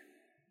here?"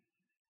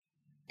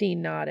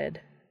 Dean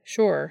nodded.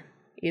 "Sure.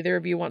 Either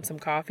of you want some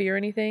coffee or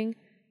anything?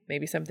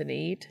 Maybe something to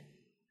eat?"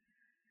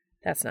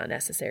 "That's not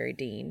necessary,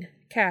 Dean,"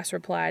 Cass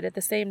replied. At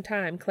the same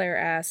time, Claire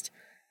asked,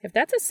 "If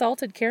that's a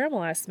salted caramel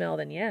I smell,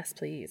 then yes,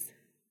 please."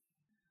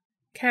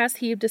 Cass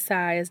heaved a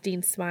sigh as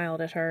Dean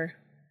smiled at her.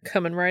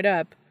 "Coming right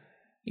up.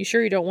 You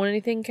sure you don't want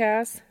anything,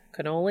 Cass?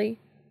 Cannoli?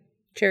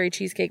 Cherry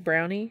cheesecake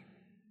brownie?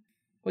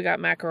 We got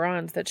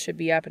macarons that should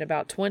be up in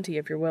about 20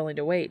 if you're willing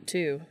to wait,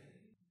 too."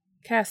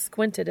 Cass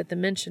squinted at the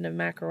mention of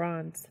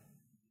macarons.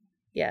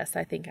 "Yes,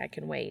 I think I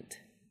can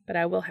wait, but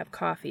I will have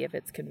coffee if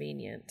it's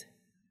convenient."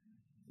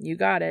 "You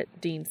got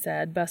it," Dean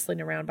said, bustling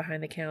around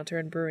behind the counter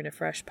and brewing a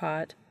fresh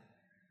pot.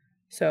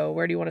 "So,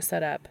 where do you want to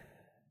set up?"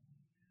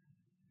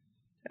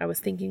 I was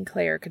thinking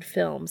Claire could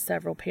film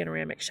several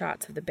panoramic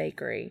shots of the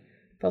bakery,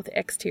 both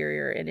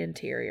exterior and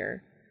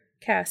interior,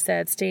 Cass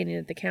said, standing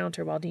at the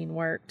counter while Dean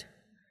worked.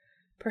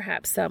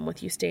 "Perhaps some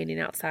with you standing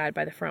outside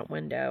by the front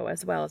window,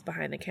 as well as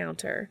behind the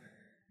counter,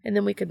 and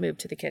then we could move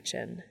to the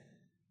kitchen."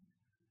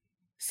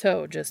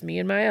 "So, just me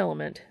and my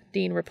element,"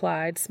 Dean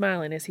replied,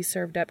 smiling as he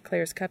served up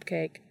Claire's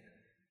cupcake.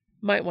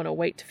 "Might want to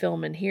wait to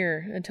film in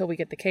here until we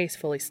get the case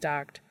fully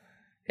stocked.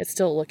 It's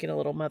still looking a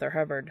little Mother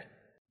Hubbard."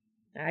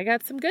 "I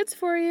got some goods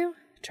for you,"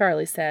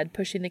 Charlie said,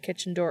 pushing the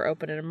kitchen door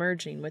open and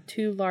emerging with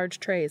 2 large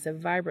trays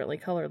of vibrantly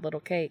colored little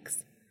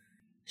cakes.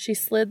 She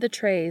slid the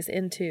trays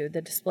into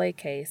the display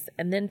case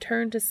and then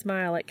turned to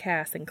smile at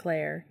Cass and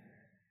Claire.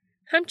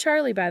 "I'm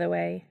Charlie, by the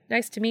way.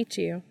 Nice to meet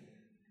you.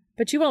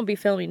 But you won't be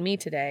filming me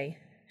today,"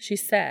 she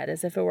said,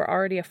 as if it were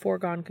already a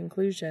foregone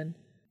conclusion.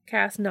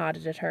 Cass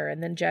nodded at her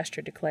and then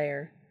gestured to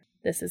Claire.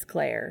 "This is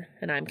Claire,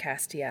 and I'm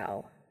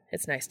Castiel.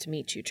 It's nice to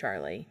meet you,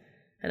 Charlie,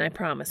 and I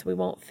promise we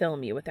won't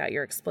film you without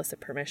your explicit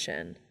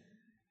permission.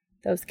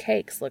 Those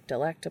cakes look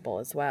delectable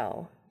as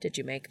well. Did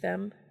you make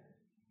them?"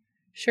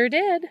 "Sure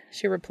did,"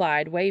 she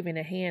replied, waving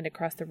a hand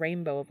across the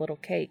rainbow of little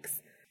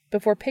cakes,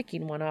 before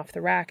picking one off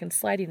the rack and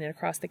sliding it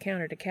across the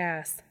counter to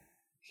Cass.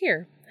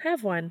 "Here,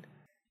 have one.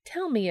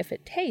 Tell me if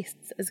it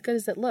tastes as good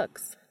as it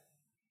looks."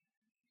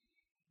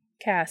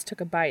 Cass took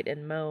a bite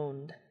and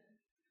moaned.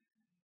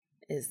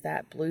 "Is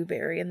that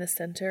blueberry in the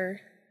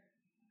center?"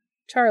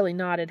 Charlie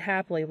nodded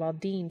happily while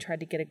Dean tried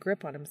to get a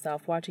grip on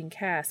himself, watching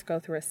Cass go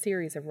through a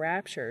series of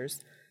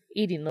raptures,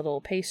 eating the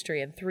little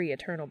pastry in 3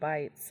 eternal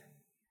bites.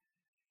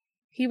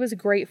 He was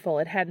grateful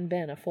it hadn't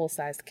been a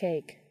full-sized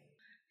cake.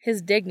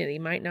 His dignity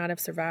might not have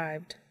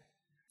survived.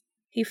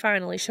 He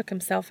finally shook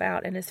himself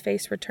out, and his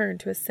face returned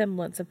to a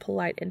semblance of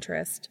polite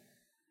interest.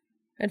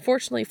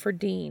 Unfortunately for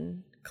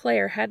Dean,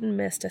 Claire hadn't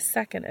missed a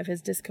second of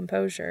his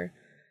discomposure,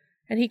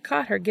 and he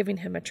caught her giving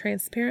him a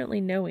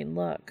transparently knowing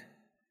look.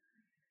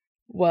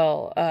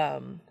 "Well,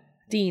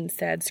 Dean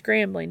said,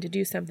 scrambling to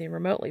do something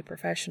remotely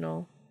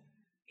professional.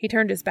 He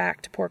turned his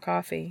back to pour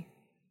coffee.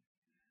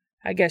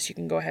 "I guess you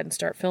can go ahead and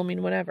start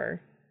filming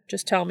whenever.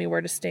 Just tell me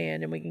where to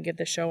stand and we can get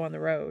the show on the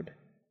road.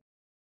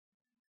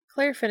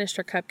 Claire finished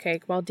her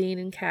cupcake while Dean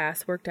and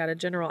Cass worked out a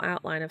general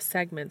outline of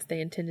segments they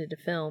intended to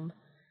film,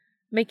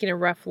 making a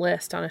rough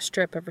list on a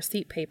strip of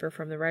receipt paper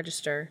from the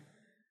register.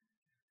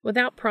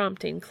 Without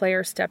prompting,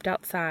 Claire stepped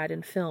outside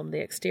and filmed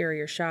the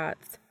exterior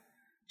shots.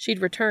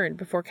 She'd returned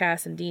before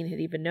Cass and Dean had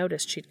even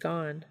noticed she'd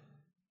gone.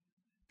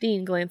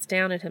 Dean glanced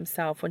down at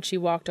himself when she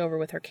walked over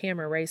with her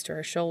camera raised to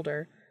her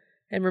shoulder,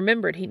 and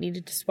remembered he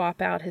needed to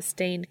swap out his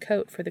stained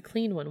coat for the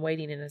clean one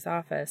waiting in his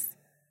office.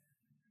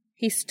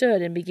 He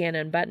stood and began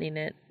unbuttoning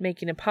it,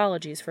 making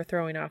apologies for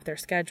throwing off their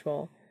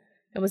schedule,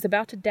 and was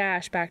about to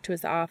dash back to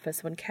his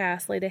office when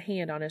Cass laid a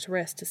hand on his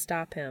wrist to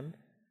stop him.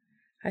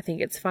 "I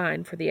think it's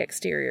fine for the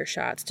exterior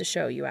shots to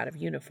show you out of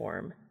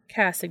uniform,"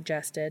 Cass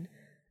suggested,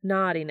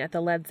 nodding at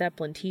the Led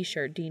Zeppelin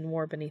t-shirt Dean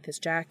wore beneath his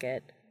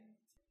jacket.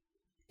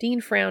 Dean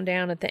frowned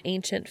down at the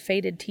ancient,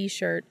 faded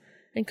t-shirt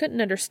and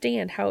couldn't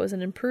understand how it was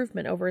an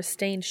improvement over his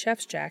stained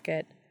chef's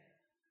jacket.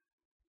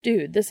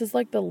 "Dude, this is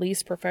like the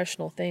least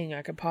professional thing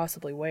I could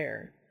possibly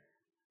wear."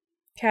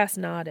 Cass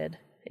nodded.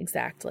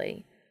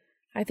 "Exactly.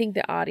 I think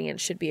the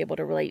audience should be able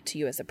to relate to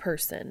you as a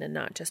person and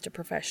not just a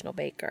professional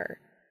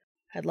baker.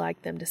 I'd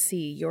like them to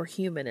see you're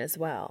human as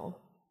well."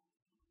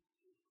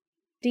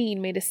 Dean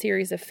made a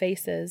series of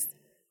faces,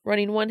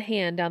 running one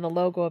hand down the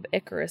logo of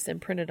Icarus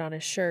imprinted on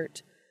his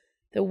shirt,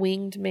 the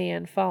winged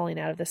man falling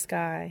out of the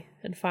sky,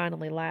 and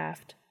finally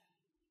laughed.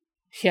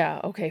 "Yeah,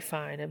 okay,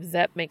 fine. If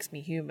Zepp makes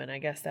me human, I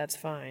guess that's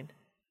fine."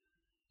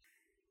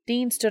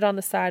 Dean stood on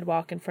the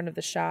sidewalk in front of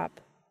the shop,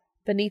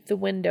 beneath the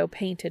window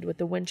painted with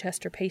the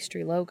Winchester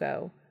Pastry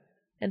logo,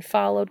 and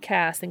followed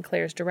Cass and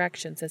Claire's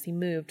directions as he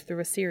moved through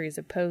a series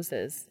of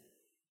poses.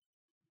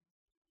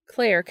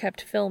 Claire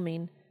kept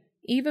filming,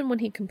 even when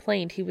he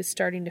complained he was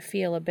starting to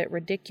feel a bit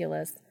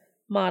ridiculous,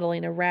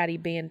 modeling a ratty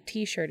band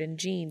t-shirt and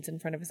jeans in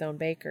front of his own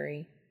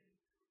bakery.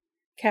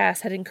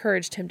 Cass had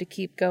encouraged him to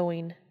keep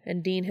going,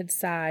 and Dean had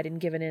sighed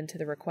and given in to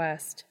the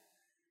request.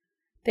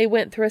 They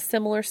went through a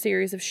similar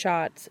series of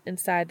shots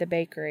inside the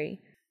bakery,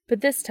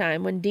 but this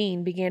time when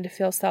Dean began to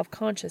feel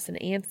self-conscious and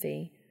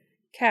antsy,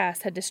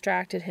 Cass had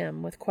distracted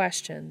him with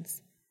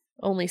questions,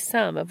 only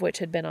some of which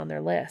had been on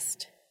their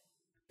list.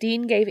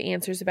 Dean gave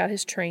answers about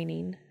his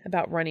training,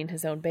 about running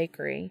his own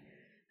bakery,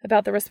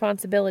 about the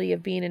responsibility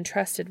of being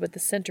entrusted with the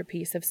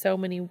centerpiece of so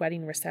many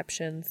wedding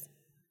receptions.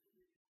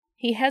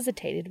 He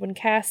hesitated when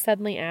Cass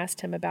suddenly asked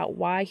him about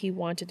why he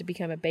wanted to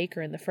become a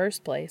baker in the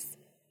first place,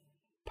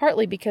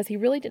 partly because he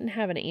really didn't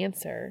have an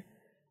answer,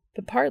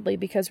 but partly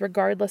because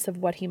regardless of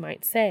what he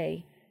might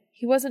say,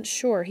 he wasn't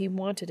sure he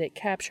wanted it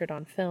captured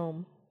on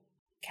film.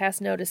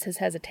 Cass noticed his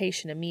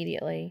hesitation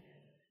immediately,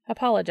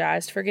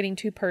 apologized for getting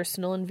too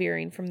personal and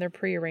veering from their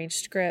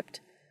prearranged script,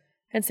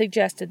 and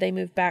suggested they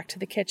move back to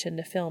the kitchen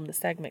to film the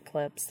segment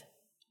clips.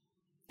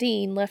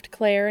 Dean left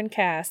Claire and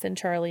Cass in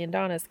Charlie and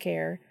Donna's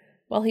care,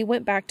 while he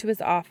went back to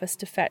his office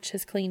to fetch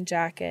his clean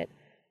jacket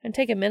and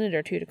take a minute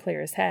or two to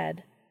clear his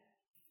head.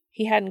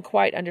 He hadn't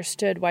quite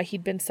understood why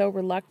he'd been so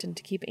reluctant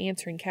to keep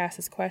answering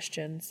Cass's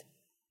questions.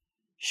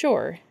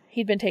 Sure,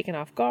 he'd been taken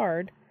off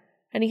guard,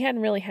 and he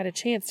hadn't really had a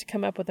chance to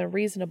come up with a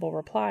reasonable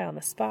reply on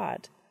the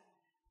spot.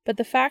 But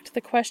the fact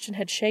the question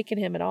had shaken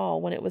him at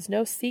all when it was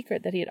no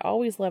secret that he had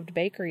always loved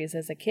bakeries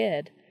as a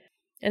kid,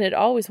 and had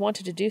always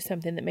wanted to do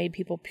something that made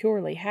people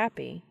purely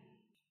happy.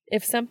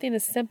 If something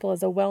as simple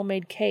as a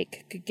well-made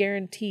cake could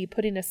guarantee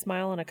putting a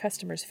smile on a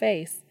customer's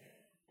face,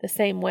 the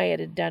same way it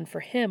had done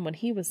for him when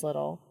he was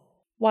little,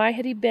 why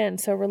had he been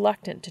so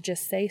reluctant to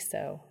just say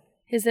so?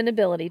 His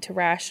inability to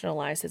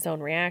rationalize his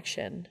own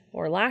reaction,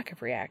 or lack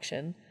of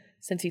reaction,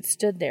 since he'd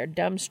stood there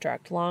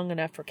dumbstruck long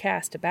enough for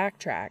Cass to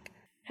backtrack,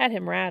 had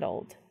him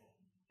rattled,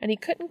 and he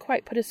couldn't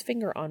quite put his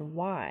finger on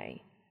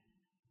why.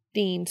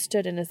 Dean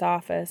stood in his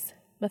office,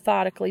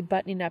 methodically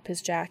buttoning up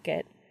his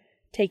jacket,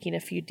 taking a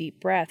few deep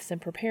breaths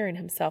and preparing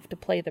himself to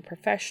play the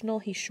professional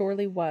he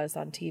surely was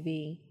on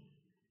TV.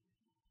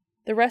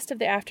 The rest of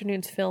the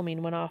afternoon's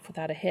filming went off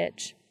without a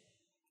hitch.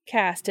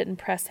 Cass didn't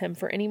press him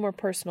for any more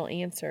personal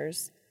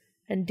answers,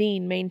 and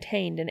Dean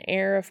maintained an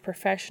air of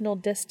professional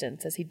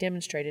distance as he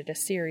demonstrated a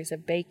series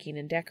of baking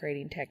and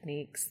decorating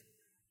techniques.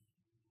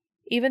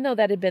 Even though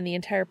that had been the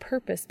entire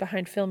purpose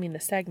behind filming the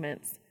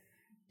segments,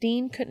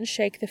 Dean couldn't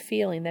shake the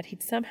feeling that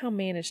he'd somehow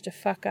managed to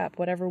fuck up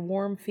whatever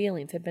warm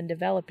feelings had been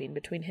developing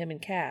between him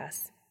and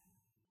Cass.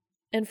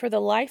 And for the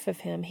life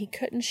of him, he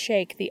couldn't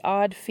shake the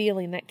odd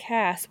feeling that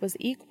Cass was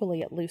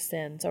equally at loose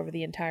ends over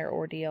the entire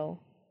ordeal.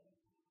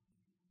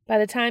 By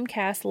the time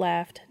Cass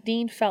left,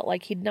 Dean felt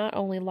like he'd not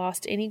only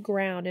lost any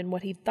ground in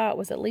what he thought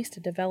was at least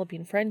a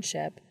developing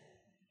friendship,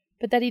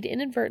 but that he'd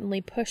inadvertently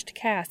pushed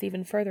Cass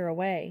even further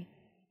away.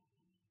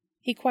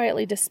 He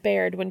quietly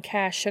despaired when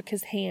Cass shook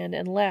his hand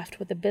and left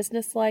with a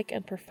businesslike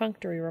and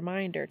perfunctory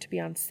reminder to be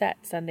on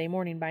set Sunday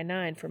morning by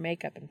 9 for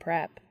makeup and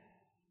prep.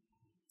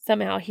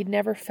 Somehow he'd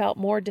never felt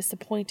more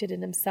disappointed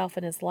in himself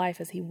and his life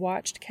as he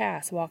watched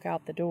Cass walk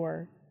out the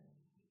door.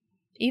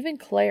 Even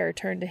Claire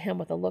turned to him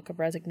with a look of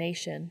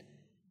resignation,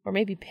 or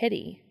maybe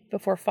pity,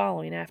 before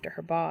following after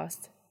her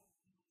boss.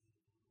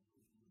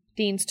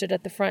 Dean stood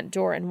at the front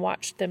door and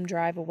watched them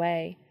drive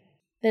away,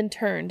 then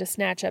turned to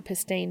snatch up his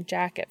stained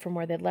jacket from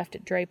where they'd left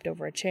it draped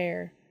over a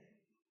chair.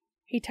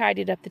 He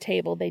tidied up the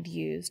table they'd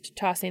used,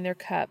 tossing their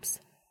cups,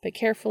 but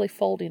carefully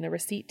folding the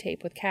receipt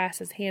tape with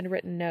Cass's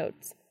handwritten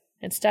notes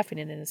and stuffing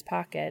it in his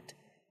pocket.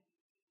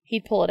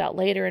 He'd pull it out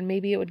later, and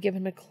maybe it would give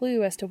him a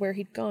clue as to where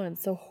he'd gone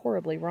so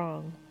horribly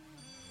wrong.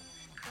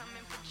 Come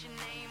and put your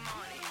name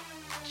on it.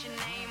 Put your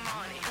name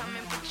on it. Come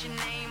and put your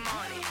name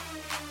on it.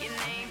 Your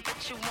name,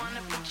 but you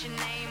wanna put your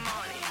name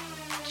on it.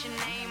 Put your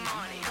name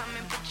on it. Come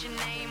and put your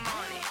name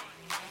on it.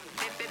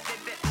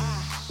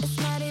 It's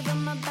not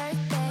even my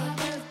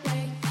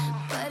birthday,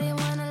 but I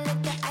wanna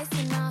lick the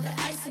icing off.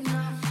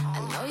 I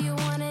know you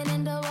want it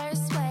in the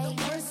worst way.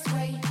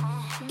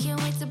 Can't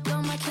wait to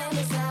blow my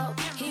candles out.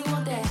 He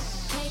want that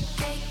cake,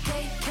 cake,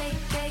 cake, cake,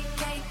 cake,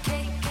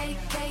 cake, cake,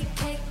 cake,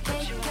 cake,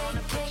 cake,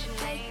 cake,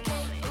 cake,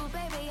 cake. Ooh,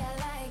 baby, I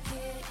like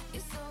it.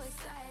 You're so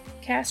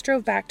excited. Cass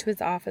drove back to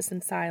his office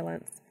in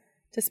silence,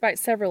 despite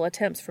several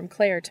attempts from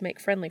Claire to make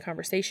friendly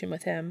conversation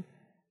with him.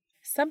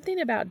 Something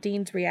about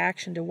Dean's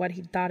reaction to what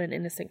he'd thought an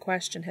innocent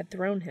question had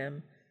thrown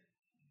him.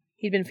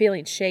 He'd been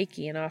feeling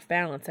shaky and off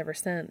balance ever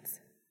since.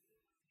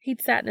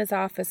 He'd sat in his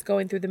office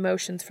going through the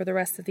motions for the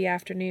rest of the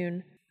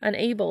afternoon,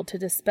 unable to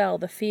dispel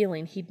the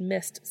feeling he'd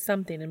missed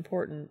something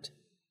important.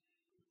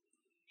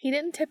 He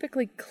didn't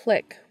typically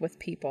click with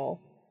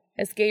people,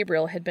 as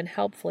Gabriel had been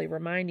helpfully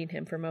reminding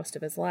him for most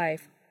of his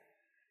life,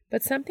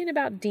 but something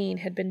about Dean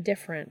had been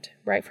different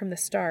right from the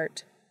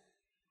start.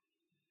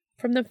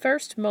 From the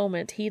first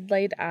moment he'd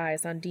laid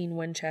eyes on Dean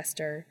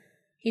Winchester,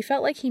 he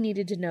felt like he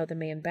needed to know the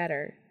man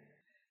better,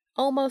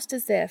 almost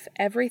as if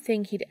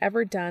everything he'd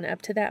ever done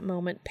up to that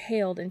moment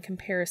paled in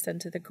comparison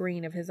to the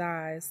green of his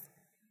eyes.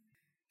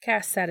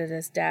 Cass sat at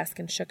his desk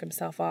and shook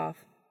himself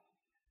off.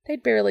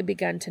 They'd barely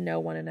begun to know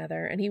one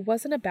another, and he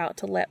wasn't about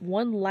to let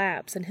one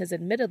lapse in his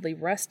admittedly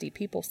rusty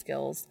people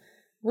skills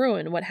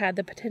ruin what had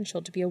the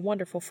potential to be a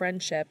wonderful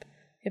friendship,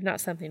 if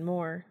not something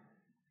more.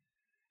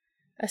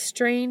 A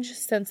strange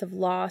sense of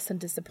loss and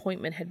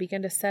disappointment had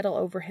begun to settle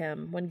over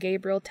him when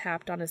Gabriel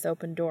tapped on his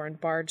open door and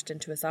barged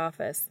into his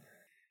office,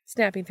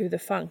 snapping through the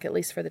funk, at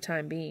least for the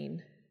time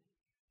being.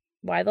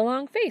 "Why the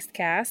long face,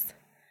 Cass?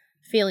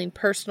 Feeling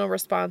personal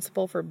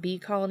responsible for Bee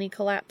Colony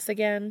collapse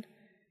again?"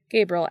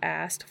 Gabriel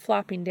asked,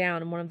 flopping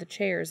down in one of the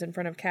chairs in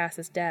front of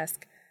Cass's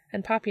desk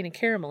and popping a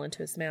caramel into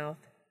his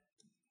mouth.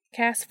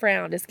 Cass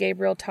frowned as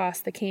Gabriel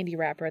tossed the candy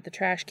wrapper at the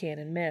trash can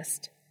and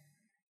missed.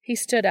 He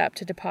stood up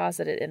to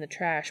deposit it in the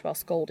trash while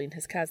scolding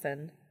his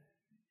cousin.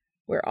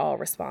 "We're all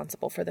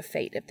responsible for the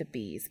fate of the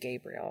bees,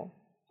 Gabriel.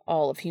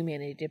 All of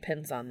humanity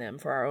depends on them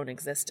for our own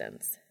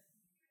existence."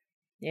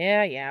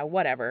 Yeah,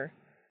 whatever.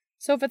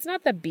 So if it's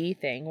not the bee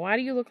thing, why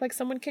do you look like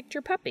someone kicked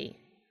your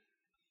puppy?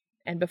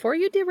 And before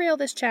you derail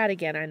this chat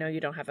again, I know you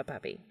don't have a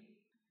puppy.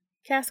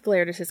 Cass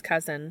glared at his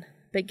cousin,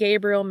 but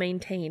Gabriel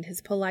maintained his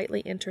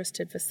politely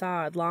interested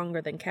facade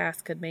longer than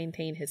Cass could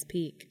maintain his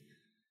pique.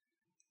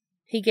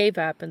 He gave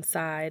up and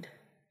sighed.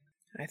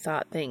 "I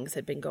thought things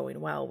had been going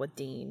well with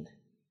Dean,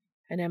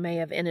 and I may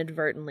have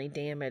inadvertently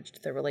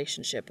damaged the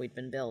relationship we'd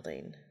been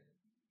building."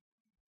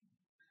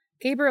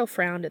 Gabriel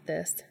frowned at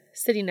this,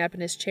 sitting up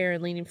in his chair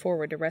and leaning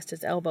forward to rest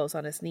his elbows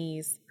on his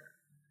knees.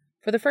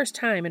 For the first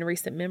time in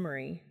recent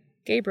memory,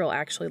 Gabriel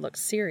actually looked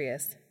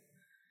serious.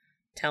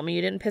 "Tell me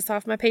you didn't piss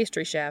off my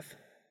pastry chef."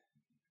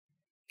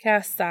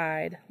 Cass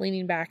sighed,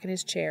 leaning back in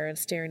his chair and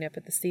staring up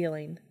at the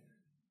ceiling.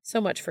 So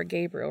much for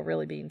Gabriel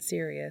really being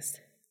serious.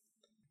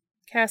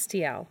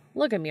 "Castiel,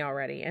 look at me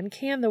already, and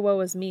can the woe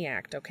is me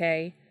act,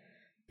 okay?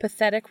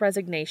 Pathetic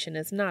resignation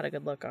is not a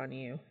good look on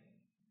you."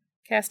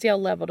 Castiel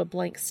leveled a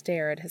blank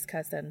stare at his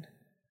cousin.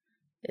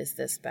 "Is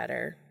this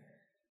better?"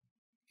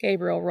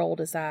 Gabriel rolled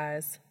his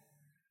eyes.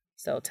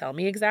 "So tell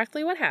me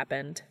exactly what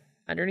happened.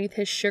 Underneath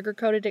his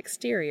sugar-coated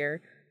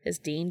exterior, is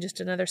Dean just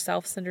another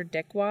self-centered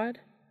dickwad?"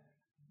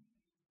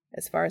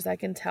 "As far as I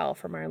can tell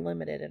from our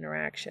limited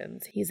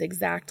interactions, he's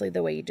exactly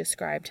the way you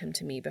described him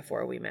to me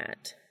before we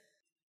met."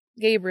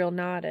 Gabriel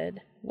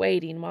nodded,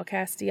 waiting while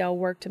Castiel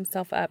worked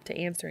himself up to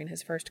answering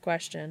his first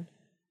question.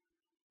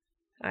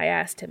 "I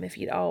asked him if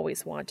he'd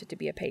always wanted to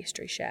be a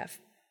pastry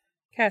chef,"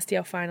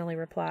 Castiel finally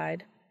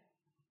replied.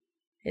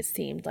 It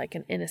seemed like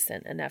an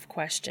innocent enough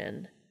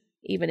question,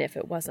 even if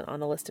it wasn't on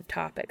the list of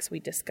topics we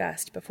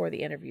discussed before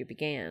the interview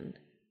began.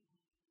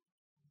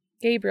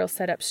 Gabriel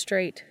sat up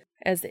straight,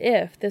 as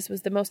if this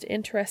was the most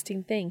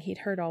interesting thing he'd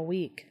heard all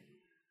week.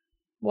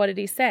 "What did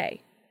he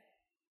say?"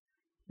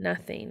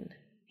 "Nothing.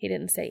 He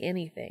didn't say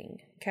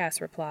anything," Cass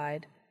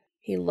replied.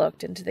 He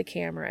looked into the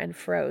camera and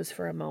froze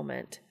for a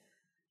moment,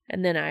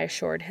 and then I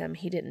assured him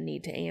he didn't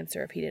need to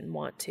answer if he didn't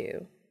want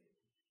to.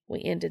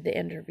 We ended the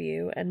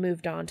interview and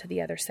moved on to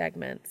the other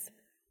segments,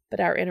 but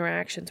our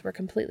interactions were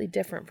completely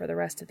different for the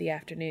rest of the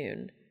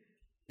afternoon.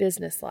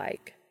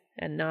 Businesslike,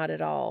 and not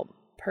at all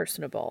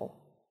personable.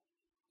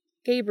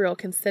 Gabriel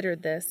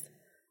considered this,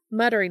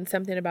 muttering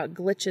something about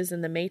glitches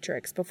in the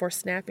Matrix before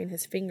snapping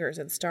his fingers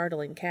and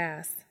startling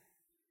Cass.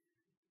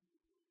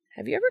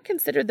 "Have you ever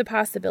considered the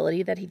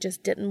possibility that he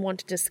just didn't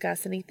want to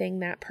discuss anything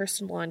that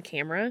personal on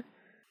camera?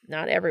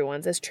 Not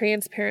everyone's as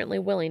transparently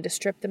willing to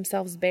strip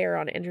themselves bare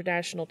on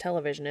international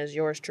television as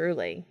yours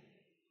truly.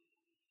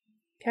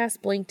 Cass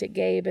blinked at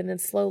Gabe and then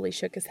slowly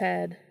shook his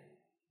head.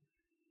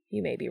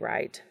 You may be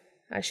right.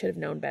 I should have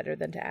known better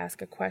than to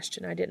ask a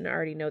question I didn't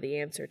already know the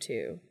answer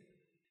to.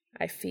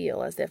 I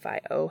feel as if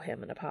I owe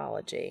him an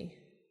apology.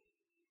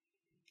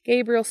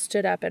 Gabriel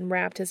stood up and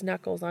rapped his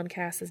knuckles on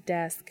Cass's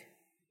desk.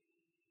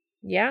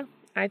 Yeah,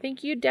 I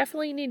think you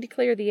definitely need to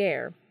clear the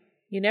air.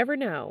 You never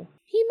know.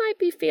 He might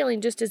be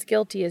feeling just as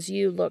guilty as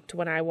you looked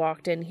when I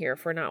walked in here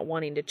for not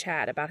wanting to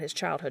chat about his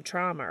childhood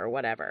trauma or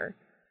whatever.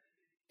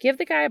 Give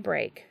the guy a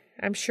break.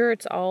 I'm sure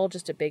it's all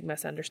just a big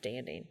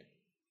misunderstanding.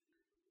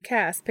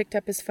 Cass picked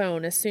up his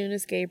phone as soon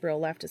as Gabriel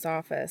left his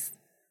office.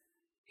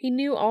 He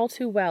knew all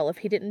too well if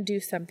he didn't do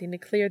something to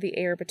clear the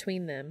air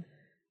between them,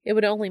 it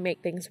would only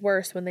make things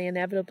worse when they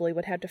inevitably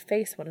would have to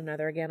face one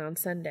another again on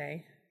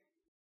Sunday.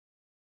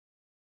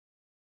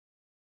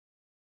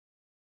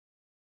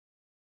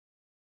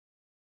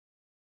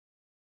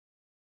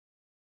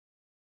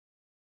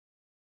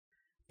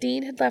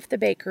 Dean had left the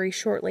bakery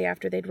shortly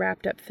after they'd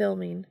wrapped up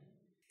filming.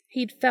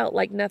 He'd felt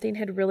like nothing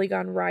had really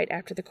gone right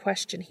after the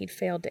question he'd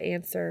failed to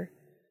answer.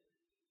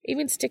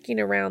 Even sticking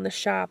around the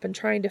shop and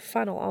trying to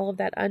funnel all of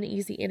that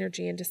uneasy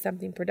energy into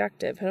something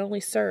productive had only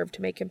served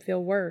to make him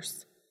feel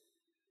worse.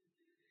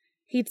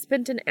 He'd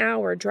spent an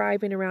hour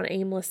driving around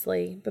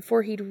aimlessly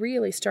before he'd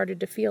really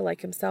started to feel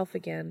like himself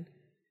again.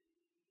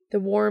 The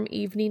warm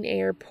evening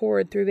air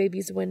poured through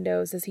Baby's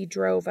windows as he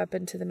drove up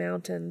into the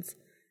mountains,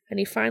 and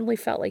he finally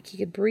felt like he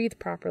could breathe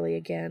properly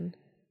again.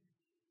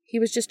 He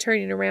was just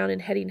turning around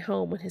and heading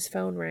home when his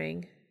phone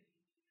rang.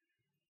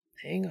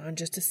 Hang on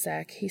just a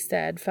sec, he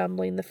said,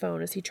 fumbling the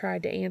phone as he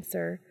tried to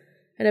answer,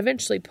 and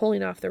eventually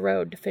pulling off the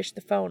road to fish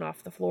the phone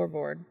off the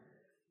floorboard.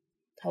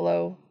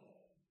 Hello?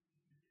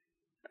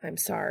 I'm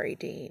sorry,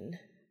 Dean.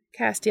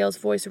 Castiel's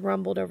voice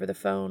rumbled over the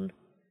phone.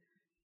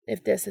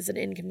 If this is an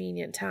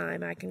inconvenient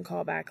time, I can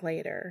call back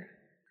later.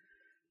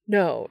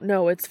 No,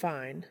 it's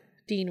fine,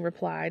 Dean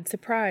replied,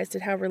 surprised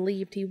at how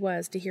relieved he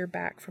was to hear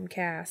back from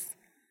Cass.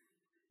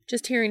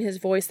 Just hearing his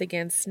voice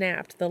again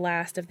snapped the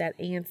last of that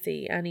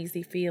antsy,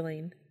 uneasy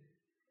feeling.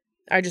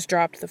 I just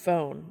dropped the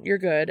phone. You're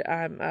good.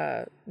 I'm,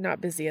 not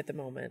busy at the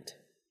moment.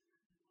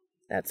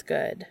 That's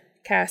good,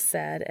 Cass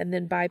said, and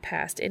then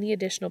bypassed any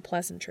additional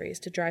pleasantries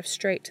to drive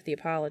straight to the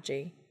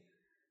apology.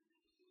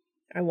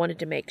 I wanted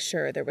to make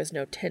sure there was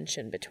no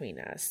tension between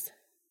us.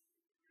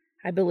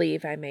 I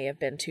believe I may have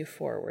been too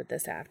forward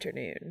this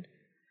afternoon.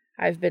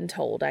 I've been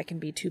told I can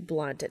be too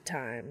blunt at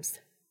times.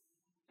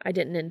 I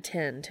didn't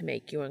intend to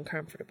make you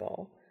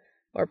uncomfortable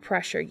or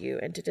pressure you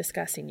into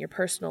discussing your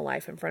personal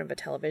life in front of a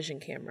television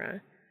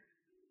camera.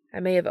 I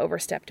may have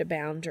overstepped a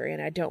boundary,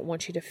 and I don't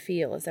want you to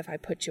feel as if I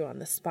put you on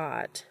the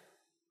spot.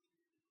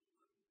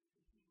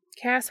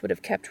 Cass would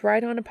have kept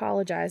right on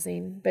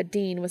apologizing, but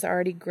Dean was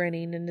already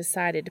grinning and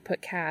decided to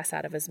put Cass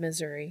out of his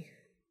misery.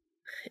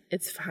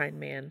 It's fine,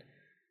 man.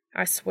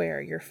 I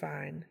swear you're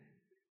fine.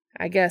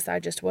 I guess I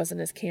just wasn't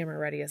as camera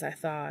ready as I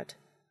thought.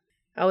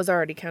 I was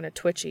already kind of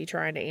twitchy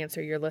trying to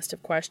answer your list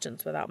of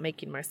questions without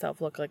making myself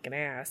look like an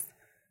ass.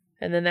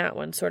 And then that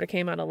one sort of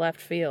came out of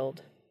left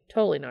field.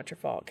 Totally not your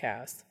fault,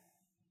 Cass.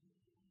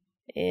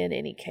 In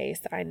any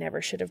case, I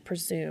never should have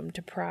presumed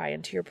to pry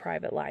into your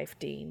private life,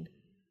 Dean.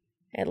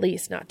 At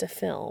least not to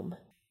film,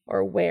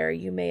 or where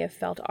you may have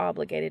felt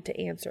obligated to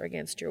answer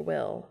against your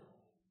will.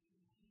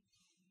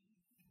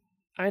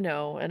 I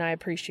know, and I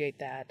appreciate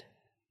that.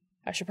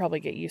 I should probably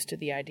get used to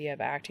the idea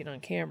of acting on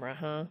camera,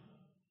 huh?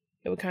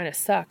 It would kind of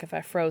suck if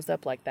I froze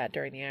up like that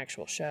during the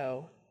actual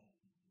show.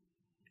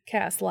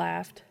 Cass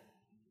laughed.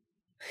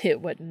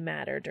 It wouldn't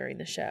matter during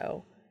the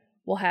show.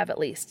 We'll have at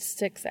least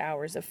 6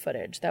 hours of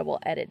footage that we'll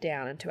edit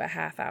down into a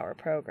half-hour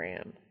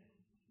program.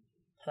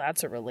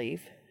 That's a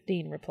relief,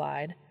 Dean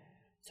replied.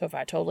 So if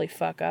I totally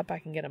fuck up, I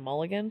can get a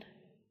mulligan?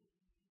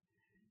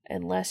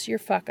 Unless your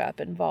fuck-up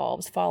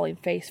involves falling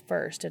face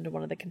first into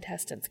one of the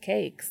contestants'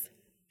 cakes,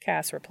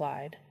 Cass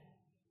replied.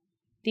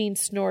 Dean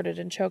snorted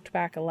and choked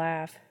back a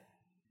laugh.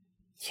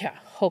 Yeah,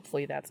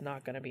 hopefully that's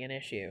not going to be an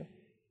issue.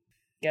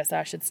 Guess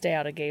I should stay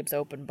out of Gabe's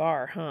open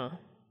bar, huh?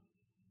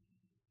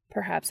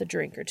 Perhaps a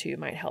drink or two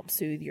might help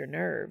soothe your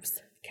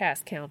nerves,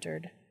 Cass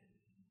countered.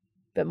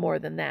 But more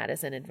than that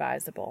is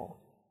inadvisable.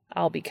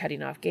 I'll be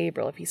cutting off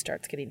Gabriel if he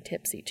starts getting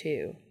tipsy,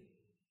 too.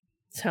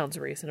 Sounds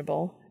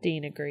reasonable,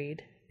 Dean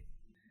agreed.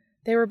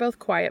 They were both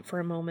quiet for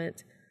a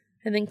moment,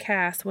 and then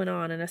Cass went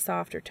on in a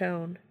softer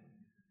tone.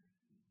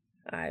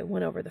 I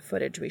went over the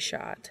footage we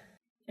shot,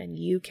 and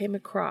you came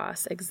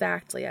across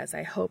exactly as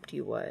I hoped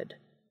you would.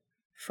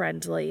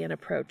 Friendly and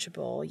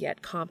approachable,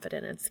 yet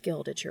confident and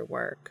skilled at your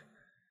work.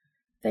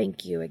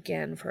 Thank you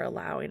again for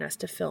allowing us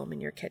to film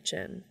in your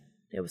kitchen.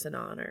 It was an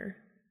honor.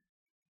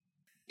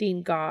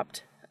 Dean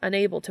gawped,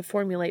 unable to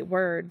formulate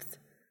words,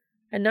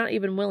 and not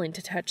even willing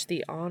to touch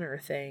the honor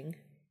thing.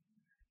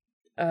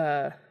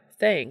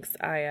 Thanks.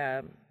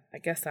 I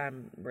guess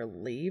I'm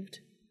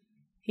relieved.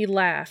 He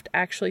laughed,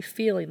 actually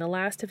feeling the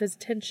last of his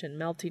tension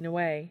melting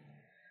away.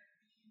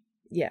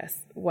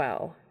 Yes,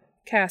 well,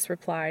 Cass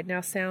replied,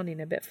 now sounding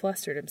a bit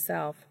flustered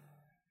himself.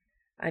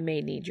 I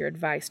may need your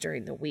advice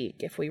during the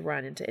week if we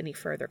run into any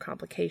further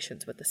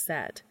complications with the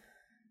set,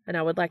 and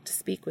I would like to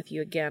speak with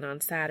you again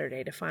on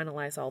Saturday to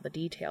finalize all the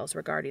details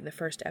regarding the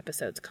first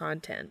episode's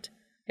content,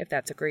 if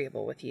that's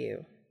agreeable with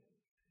you.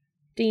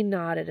 Dean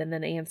nodded and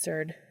then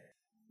answered,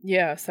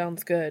 Yeah,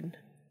 sounds good.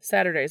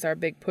 Saturday's our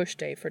big push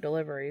day for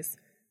deliveries,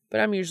 but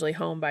I'm usually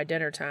home by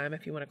dinner time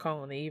if you want to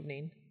call in the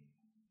evening.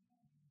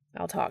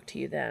 I'll talk to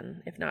you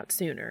then, if not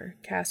sooner,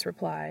 Cass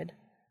replied.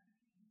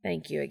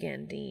 Thank you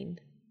again,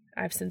 Dean.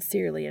 I've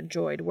sincerely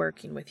enjoyed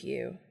working with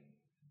you.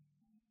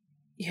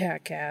 Yeah,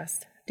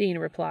 Cass, Dean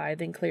replied,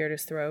 then cleared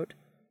his throat.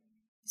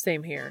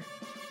 Same here.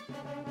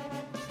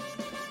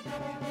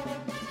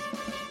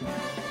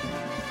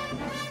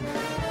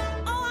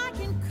 Oh, I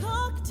can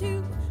cook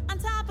too. On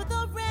top of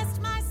the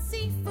rest, my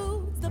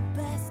seafood's the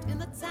best in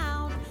the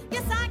town.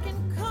 Yes, I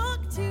can cook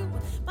too.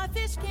 My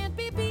fish can't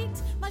be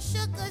beat. My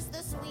sugar's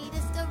the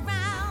sweetest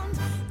around.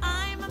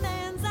 I'm a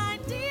man's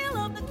ideal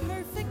of the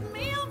perfect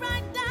meal,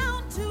 right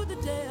down to the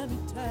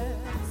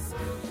delicatesse.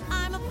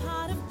 I'm a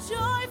pot of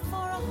joy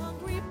for a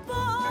hungry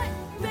boy.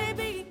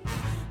 Baby,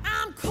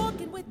 I'm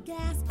cooking with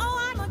gas. Oh,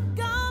 I'm a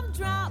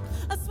gumdrop,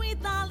 a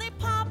sweet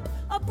lollipop,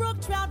 a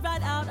brook trout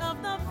right out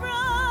of the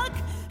brook.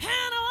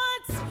 And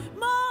what's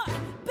more,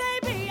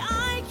 baby,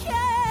 I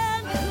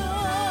can cook.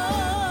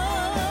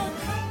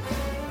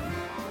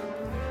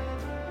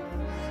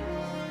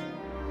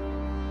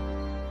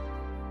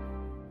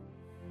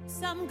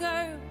 Some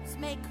girls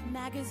make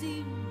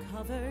magazine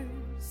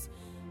covers.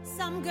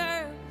 Some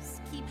girls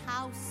keep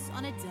house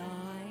on a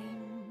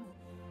dime.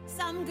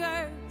 Some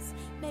girls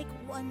make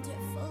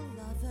wonderful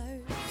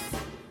lovers.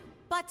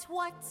 But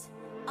what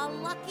a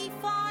lucky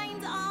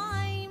find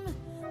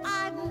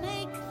I'd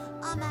make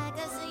a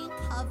magazine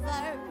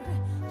cover.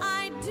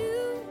 I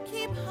do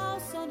keep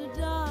house on a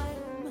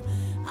dime.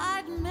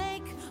 I'd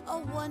make a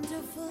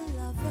wonderful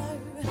lover.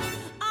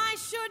 I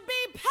should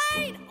be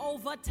paid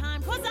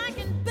overtime, 'cause I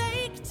can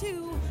bake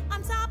too.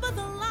 On top of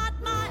the lot,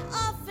 my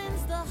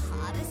oven's the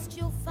hottest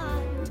you'll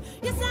find.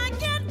 Yes, I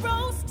get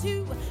roast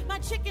too. My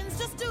chicken's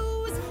just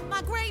ooze.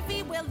 My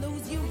gravy will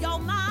lose you your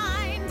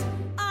mind.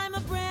 I'm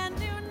a brand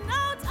new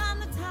note on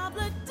the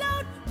tablet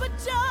d'hote, but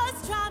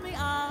just try me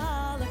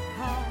a la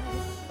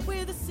carte.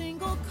 With a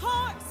single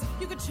course,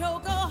 you could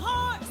choke a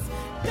horse.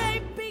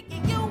 Baby,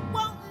 you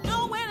won't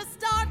know where to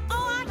start.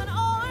 Oh, I'm an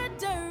hors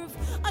d'oeuvre,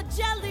 a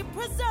jelly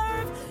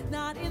preserve,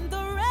 not in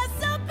the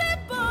recipe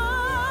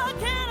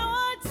book. And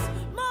what's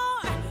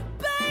more,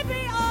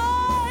 baby,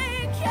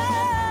 I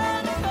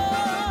can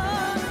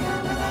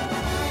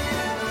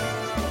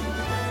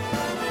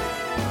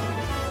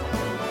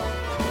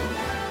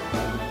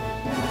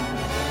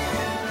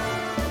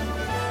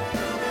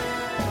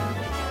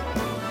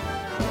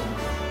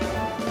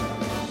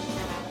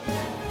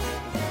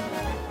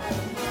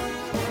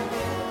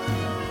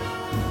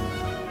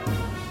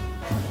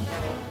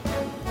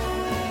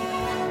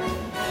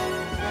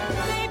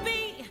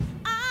Baby,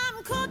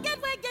 I'm cooking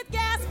wicked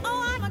gas.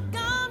 Oh, I'm a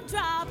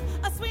gumdrop,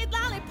 a sweet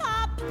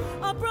lollipop,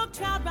 a brook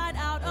trout right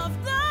out of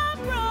the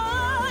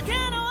brook.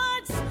 And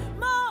what's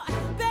more,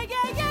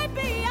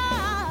 baby,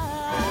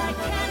 I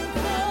can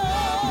cook.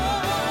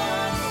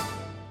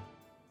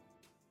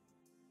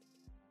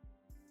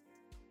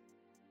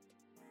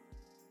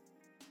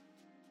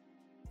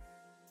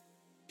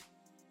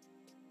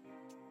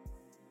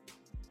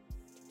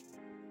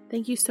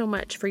 Thank you so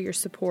much for your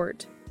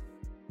support.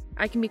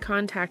 I can be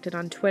contacted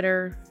on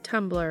Twitter,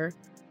 Tumblr,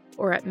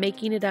 or at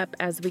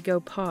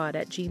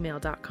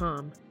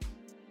makingitupaswegopod@gmail.com.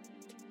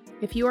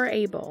 If you are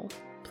able,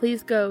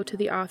 please go to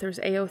the author's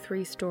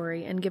AO3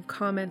 story and give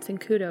comments and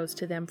kudos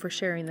to them for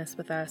sharing this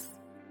with us.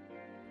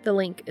 The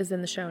link is in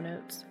the show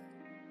notes.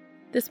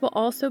 This will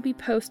also be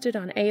posted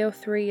on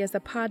AO3 as a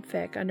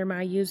podfic under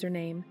my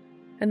username,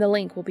 and the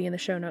link will be in the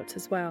show notes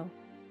as well.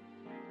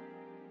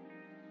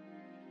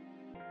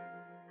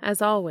 As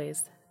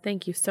always,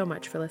 thank you so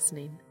much for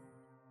listening.